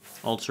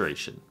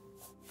 Alteration.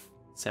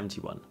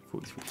 71,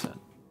 43%.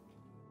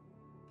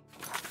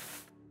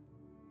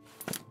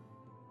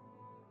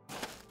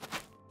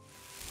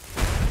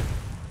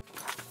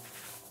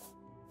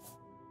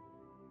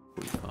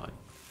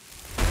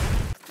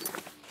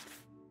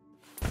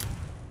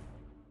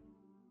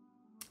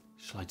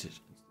 I'm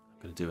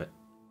going to do it.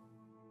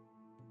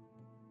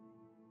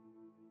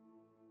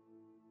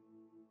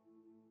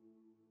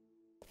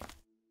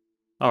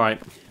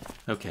 Alright,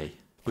 okay.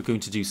 We're going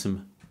to do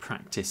some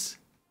practice.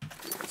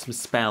 Some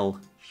spell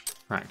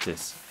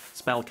practice.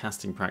 Spell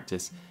casting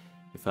practice.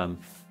 If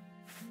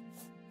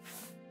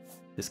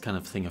this kind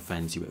of thing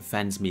offends you, it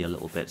offends me a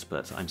little bit,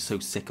 but I'm so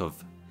sick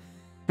of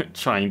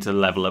trying to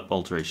level up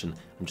alteration.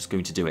 I'm just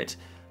going to do it.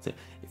 So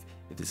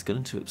if it's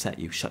going to upset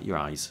you, shut your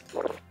eyes.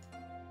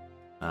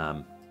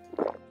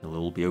 It'll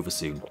all be over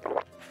soon.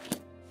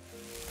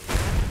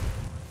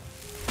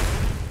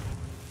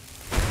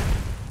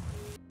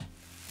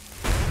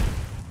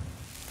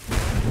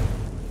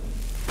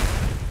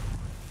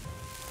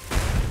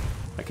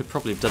 I could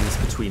probably have done this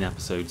between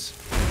episodes,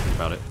 thinking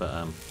about it,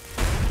 but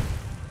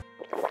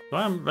if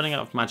I'm running out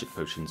of magic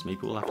potions,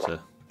 maybe we'll have to...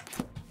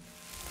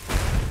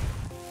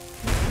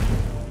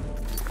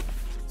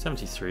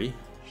 73.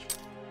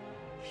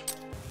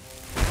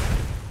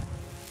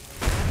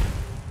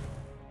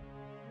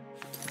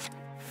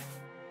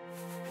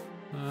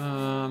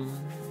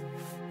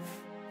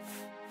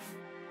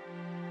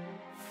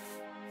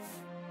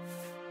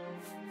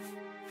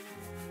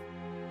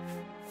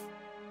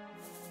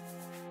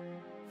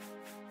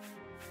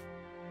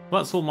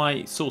 Well, that's all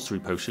my sorcery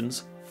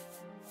potions.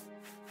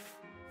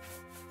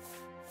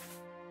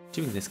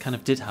 Doing this kind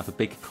of did have a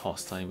big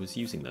cost. I was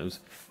using those.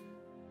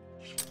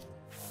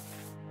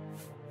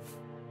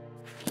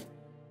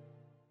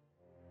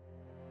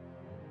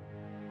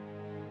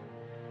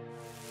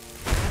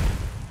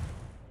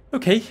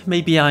 Okay,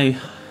 maybe I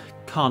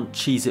can't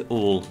cheese it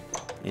all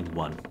in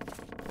one.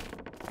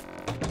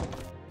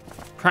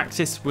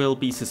 Practice will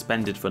be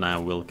suspended for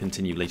now. We'll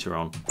continue later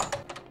on.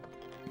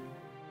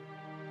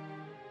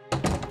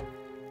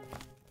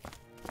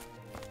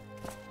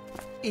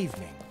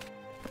 Evening.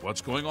 What's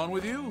going on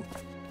with you?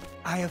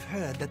 I have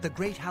heard that the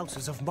great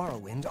houses of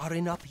Morrowind are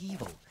in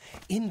upheaval.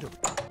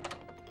 Right,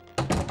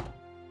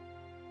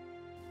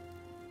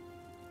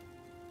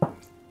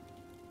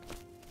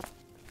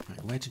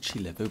 where did she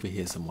live? Over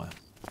here somewhere.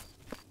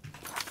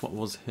 What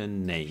was her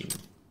name?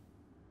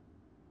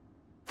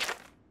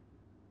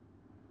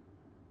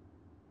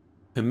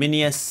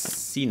 Herminia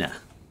Sina.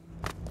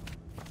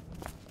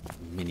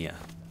 Herminia.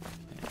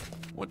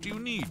 What do you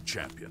need,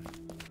 champion?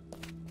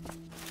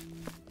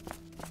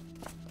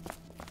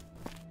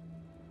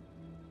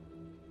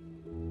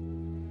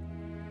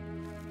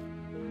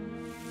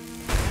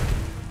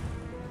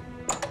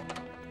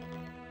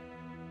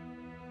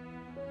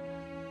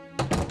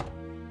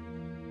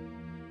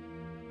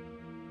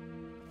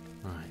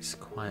 this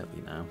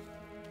quietly now.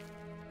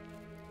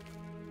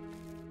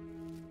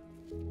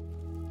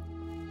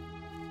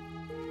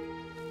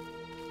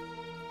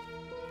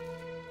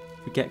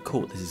 If we get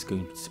caught, this is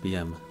going to be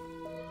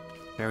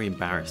very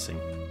embarrassing.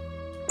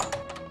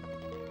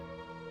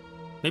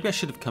 Maybe I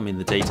should have come in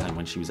the daytime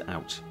when she was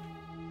out.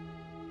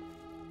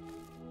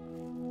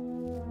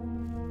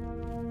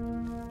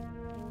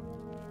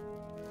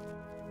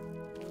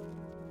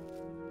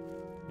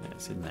 Yeah,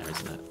 it's in there,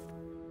 isn't it?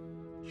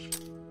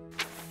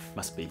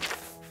 Must be.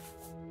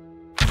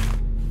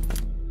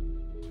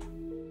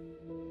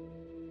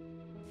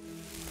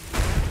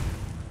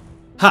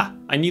 Ha!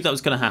 I knew that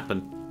was going to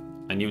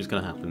happen. I knew it was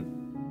going to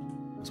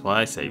happen. That's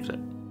why I saved it.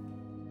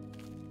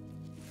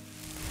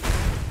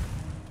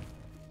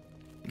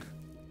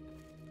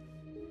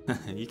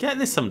 You get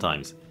this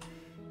sometimes.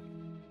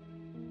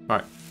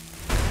 Right.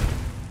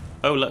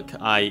 Oh look,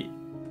 I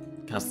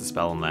cast the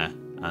spell on there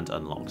and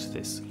unlocked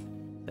this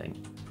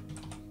thing.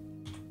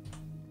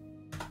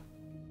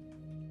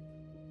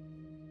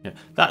 Yeah,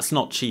 that's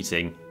not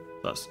cheating.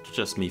 That's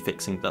just me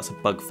fixing. That's a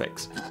bug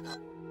fix.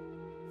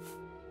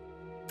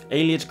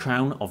 Ayleid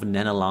Crown of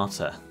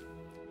Nenalata.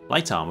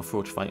 Light armor,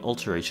 fortify,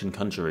 alteration,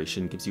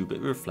 conjuration, gives you a bit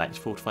of reflect,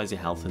 fortifies your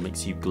health and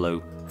makes you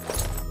glow.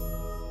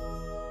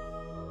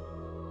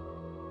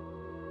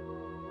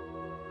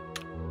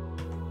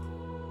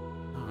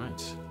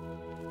 Alright.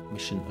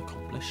 Mission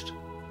accomplished.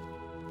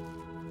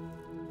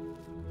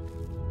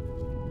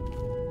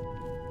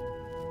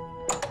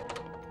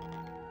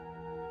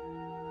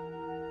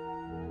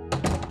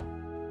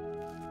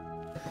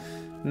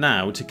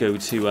 Now to go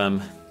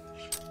to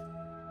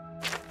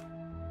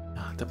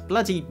the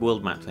bloody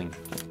world map thing.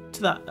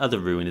 To that other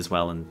ruin as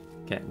well and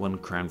get one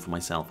crown for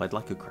myself. I'd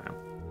like a crown.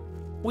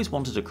 Always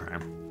wanted a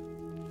crown.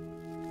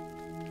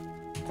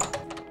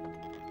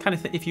 Kind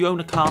of if you own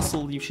a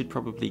castle, you should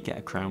probably get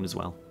a crown as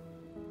well.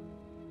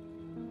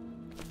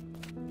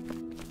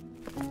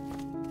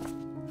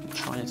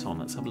 Try it on.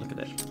 Let's have a look at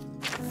it.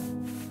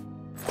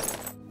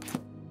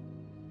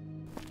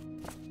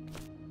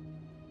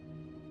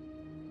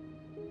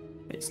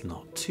 It's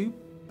not too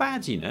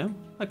bad, you know.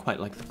 I quite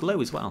like the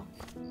glow as well.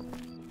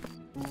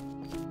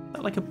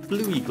 Like a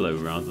bluey glow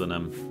rather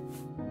than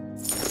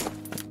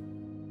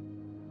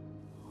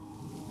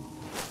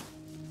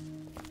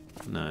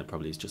No, it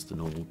probably is just a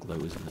normal glow,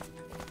 isn't it?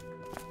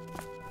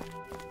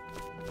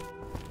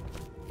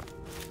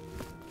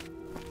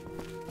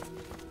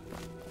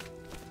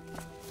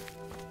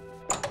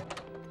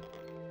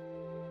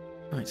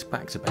 Right,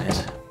 back to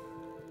bed.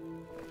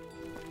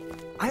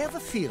 I have a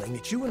feeling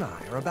that you and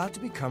I are about to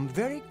become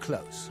very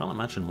close. Can't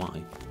imagine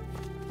why.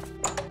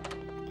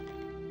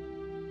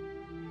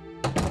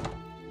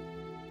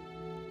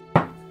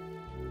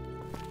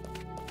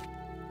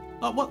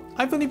 Oh, what?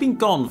 I've only been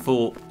gone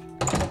for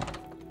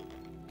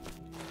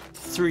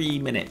 3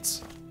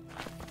 minutes.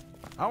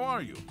 How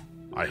are you?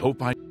 I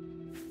hope I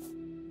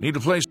need a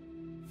place.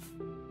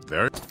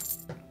 Very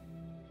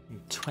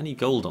 20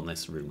 gold on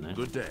this room now.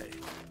 good day.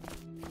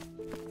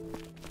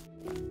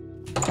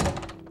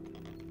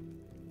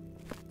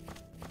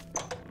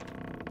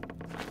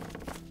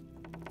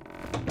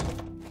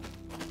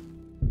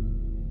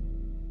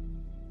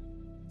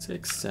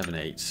 Six, 7,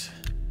 8.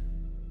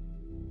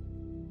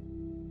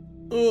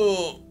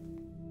 Oh.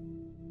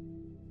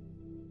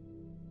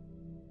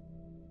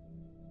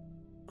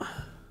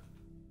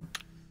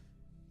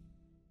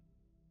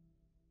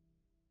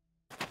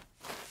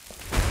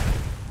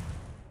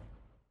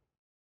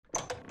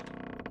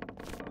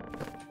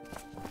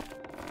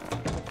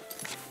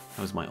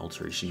 How's my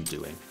alteration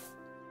doing?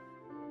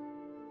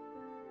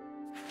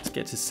 Let's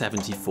get to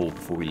 74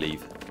 before we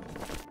leave.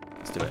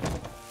 Let's do it.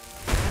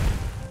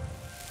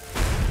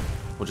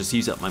 Or just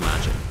use up my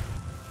magic.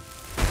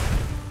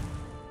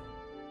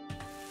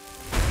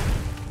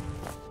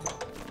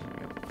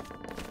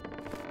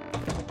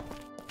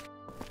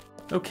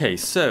 Okay,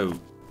 so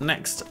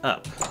next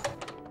up,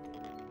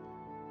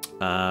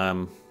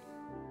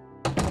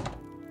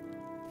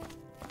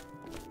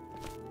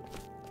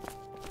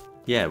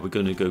 yeah, we're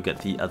going to go get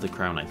the other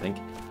crown, I think.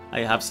 I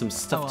have some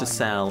stuff to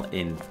sell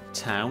in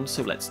town,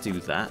 so let's do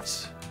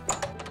that.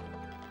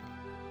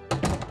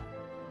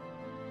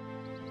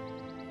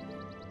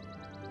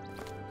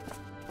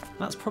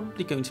 That's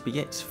probably going to be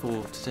it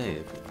for today.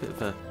 A bit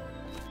of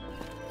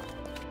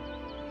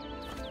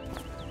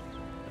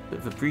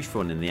a brief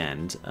one in the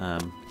end.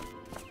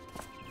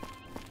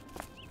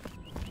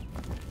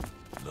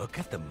 Look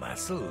at the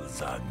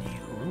muscles on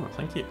you. Oh,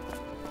 thank you.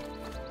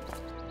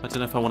 I don't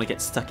know if I want to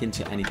get stuck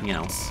into anything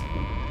else.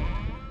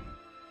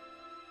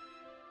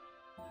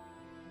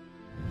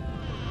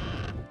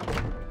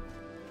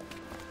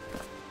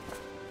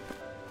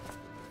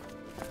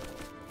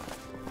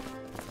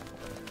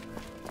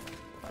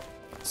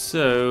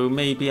 So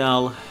maybe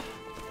I'll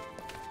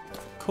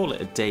call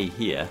it a day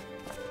here.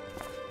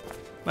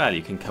 Well,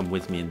 you can come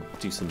with me and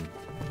do some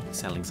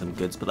selling some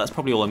goods, but that's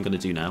probably all I'm going to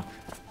do now.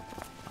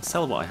 I'll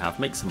sell what I have,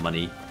 make some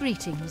money.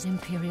 Greetings,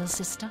 Imperial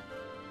Sister.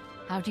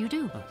 How do you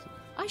do?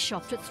 I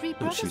shopped at Three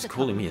Brothers. Oh, she was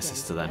calling me a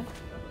sister then.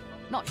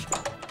 Not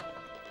sure.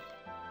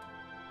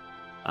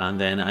 And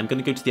then I'm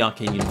going to go to the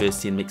Arcane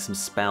University and make some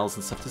spells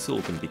and stuff. This is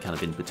all going to be kind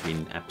of in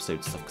between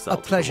episodes and stuff.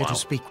 A pleasure to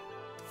speak.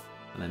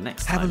 And then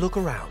next time, have a look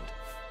around.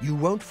 You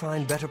won't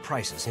find better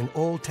prices in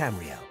all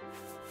Tamriel.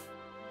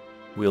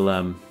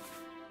 We'll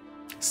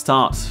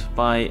start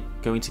by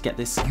going to get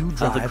this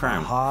other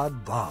crown. A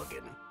hard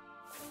bargain.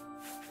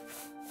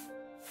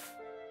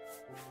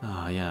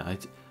 Ah, yeah.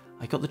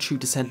 I got the True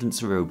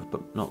Descendants robe,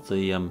 but not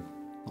the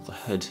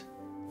hood.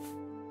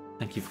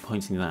 Thank you for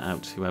pointing that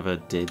out, whoever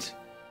did.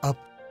 Up.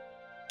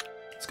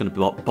 It's going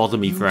to bother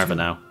me forever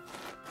now.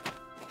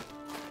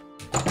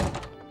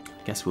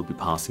 I guess we'll be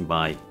passing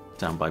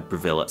down by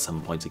Breville at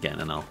some point again,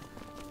 and I'll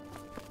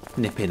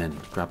nip in and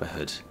grab a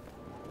hood.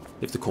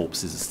 If the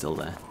corpses are still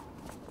there.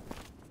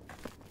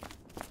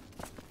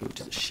 Go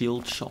to the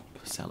shield shop,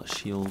 sell a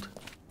shield.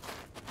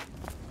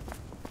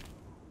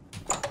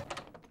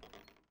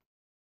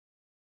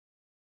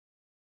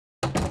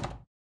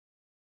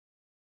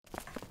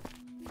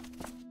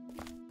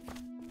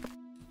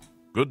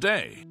 Good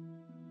day.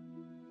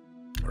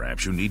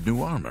 Perhaps you need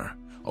new armor,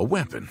 a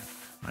weapon.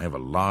 I have a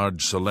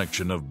large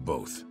selection of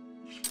both.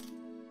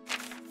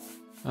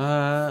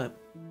 I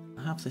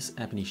have this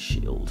ebony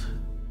shield.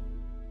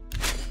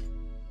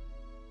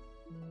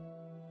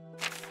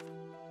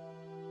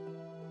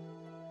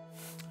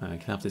 I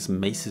can have this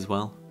mace as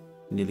well.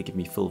 Nearly give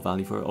me full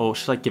value for it. Or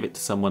should I give it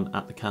to someone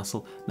at the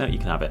castle? No, you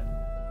can have it.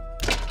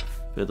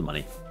 For the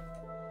money.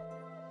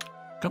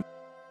 Come.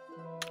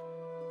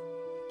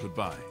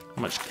 Goodbye.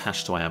 How much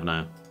cash do I have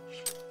now?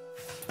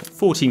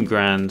 14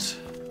 grand.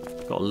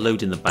 Got a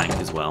load in the bank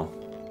as well.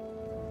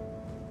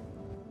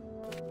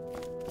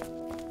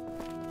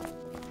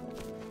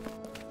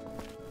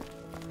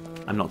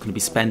 I'm not going to be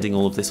spending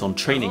all of this on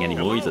training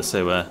anymore either,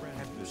 so I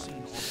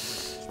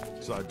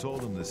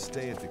told him to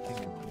stay at the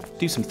Kingdom.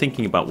 Do some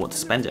thinking about what to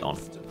spend it on.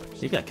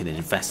 Maybe I can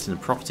invest in a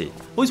property.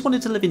 Always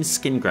wanted to live in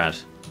Skingrad.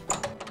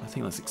 I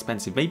think that's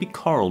expensive. Maybe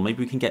Coral.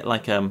 Maybe we can get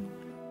like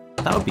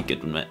that would be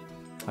good, wouldn't it?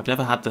 I've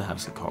never had the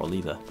house at Coral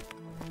either.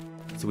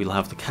 So we'll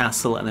have the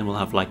castle, and then we'll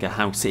have like a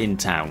house in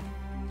town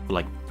for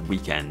like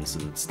weekends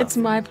and stuff. It's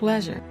my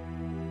pleasure.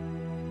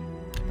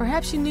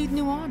 Perhaps you need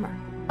new armor,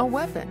 a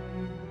weapon.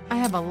 I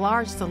have a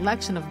large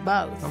selection of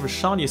both. Oh,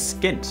 Rashania's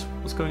skint.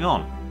 What's going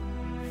on?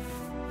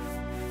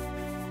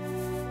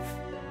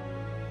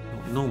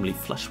 Not normally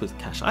flush with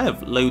cash. I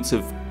have loads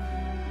of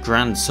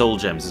grand soul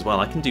gems as well.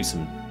 I can do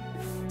some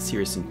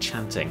serious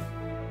enchanting.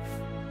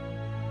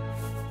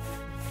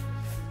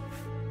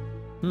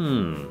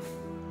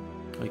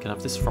 We can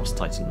have this Frost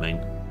Titan main.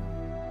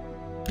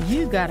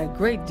 You got a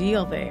great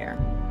deal there.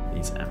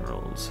 These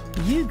emeralds.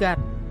 You got...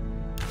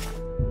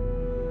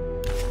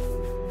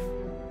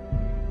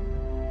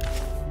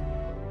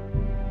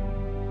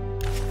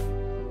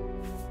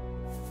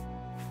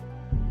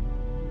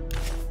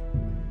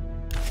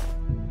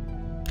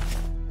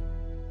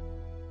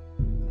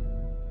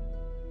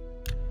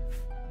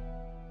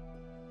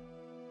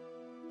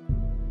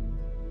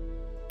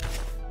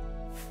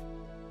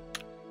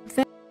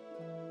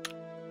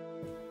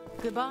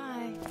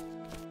 Goodbye.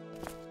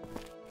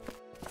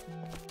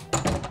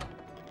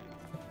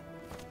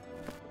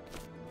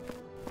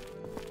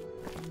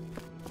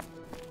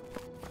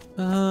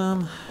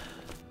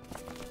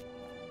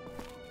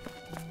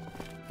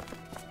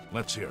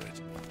 Let's hear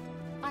it.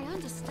 I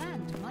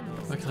understand money.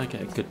 Where can I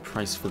get a good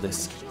price for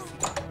this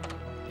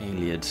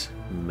Ayleid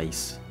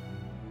mace?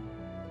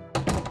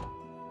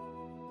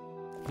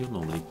 You're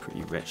normally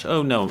pretty rich.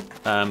 Oh no,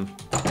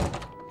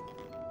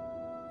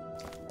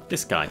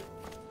 this guy.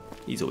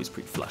 He's always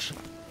pretty flush.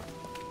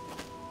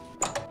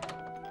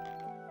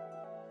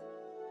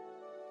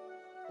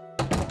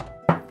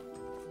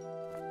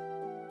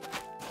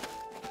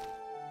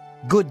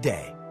 Good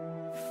day.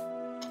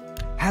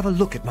 Have a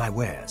look at my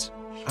wares.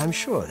 I'm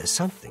sure there's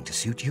something to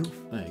suit you.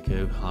 There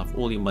you go. I'll have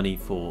all your money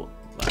for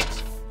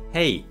that.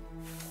 Hey,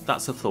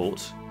 that's a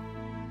thought.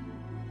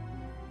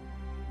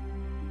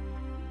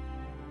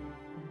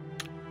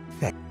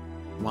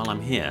 While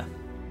I'm here,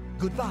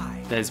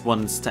 Goodbye. there's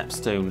one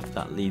stepstone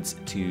that leads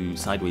to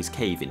Sideways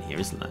Cave in here,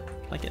 isn't there?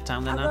 Can I get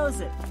down there now?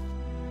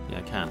 Yeah,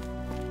 I can.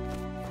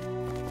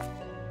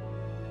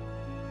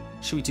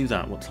 Should we do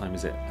that? What time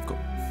is it? I've got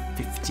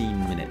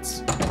 15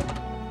 minutes.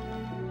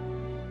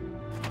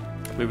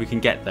 Maybe we can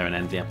get there and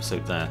end the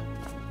episode there.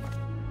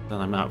 Then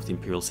I'm out of the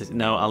Imperial City.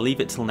 No, I'll leave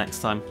it till next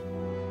time.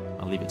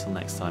 I'll leave it till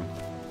next time.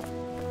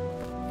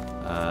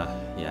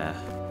 Yeah.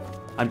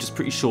 I'm just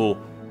pretty sure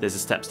there's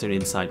a stepstone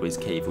in Sideways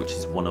Cave, which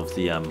is one of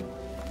the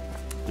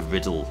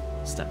Riddle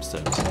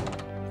stepstones.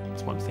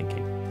 That's what I'm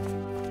thinking.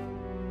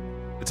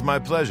 It's my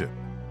pleasure.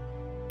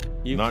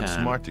 You Not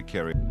can. smart to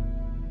carry.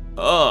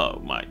 Oh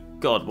my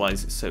god, why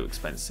is it so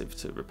expensive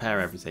to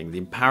repair everything? The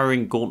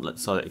empowering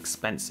gauntlets are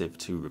expensive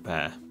to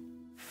repair.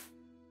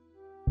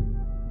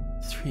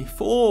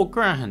 4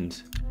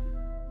 grand.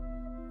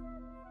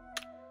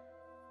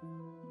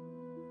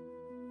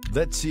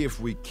 Let's see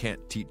if we can't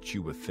teach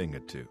you a thing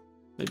or two.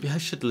 Maybe I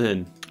should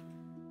learn.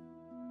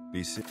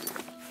 Be sick.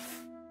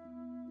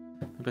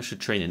 Maybe I should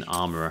train an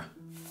armorer.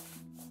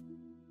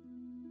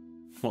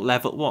 What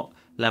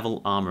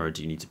level armorer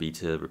do you need to be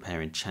to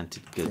repair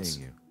enchanted goods?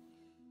 Paying you.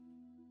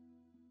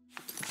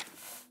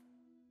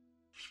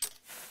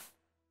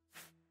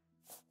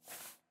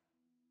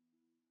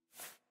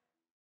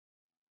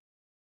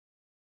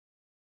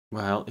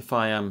 Well, if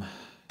I am...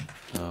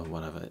 oh,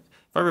 whatever.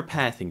 If I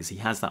repair things, he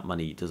has that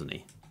money, doesn't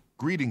he?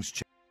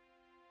 Greetings,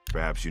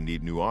 perhaps you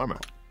need new armor.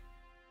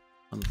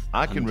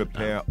 I can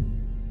repair...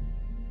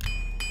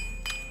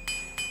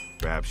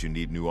 Perhaps you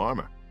need new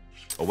armor.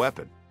 A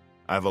weapon.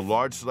 I have a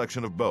large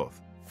selection of both.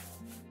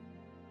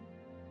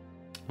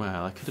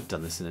 Well, I could have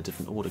done this in a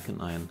different order,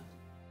 couldn't I, and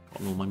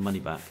gotten all my money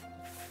back.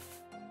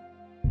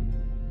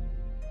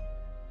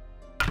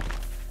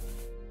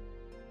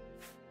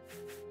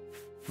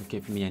 Not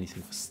giving me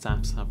anything for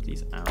staffs. Have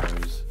these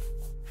arrows.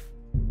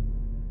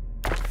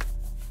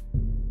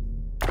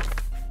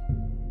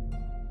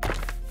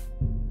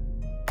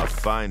 A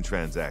fine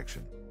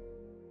transaction.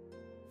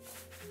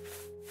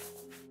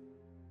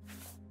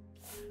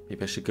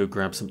 Maybe I should go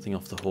grab something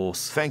off the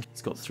horse. Thank you.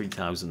 It's got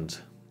 3,000.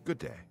 Good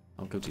day.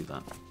 I'll go do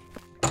that.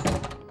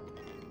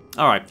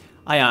 Alright,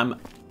 I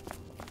am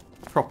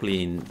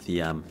properly in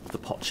the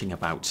potching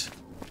about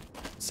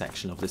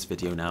section of this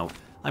video now.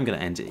 I'm going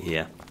to end it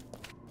here.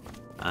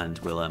 And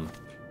we'll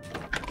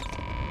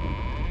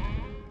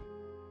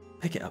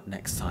pick it up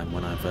next time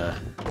when I've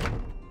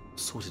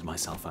sorted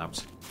myself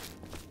out.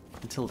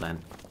 Until then,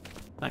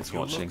 thanks for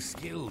watching. You look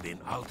skilled in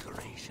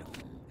alteration.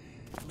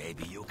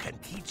 Maybe you can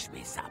teach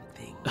me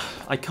something.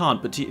 I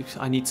can't, but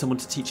I need someone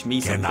to teach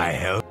me something. Can I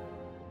help?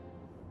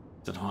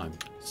 Don't know how I'm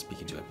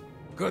speaking to him.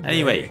 Good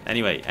Anyway,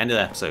 day. end of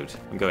the episode.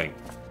 I'm going.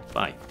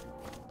 Bye.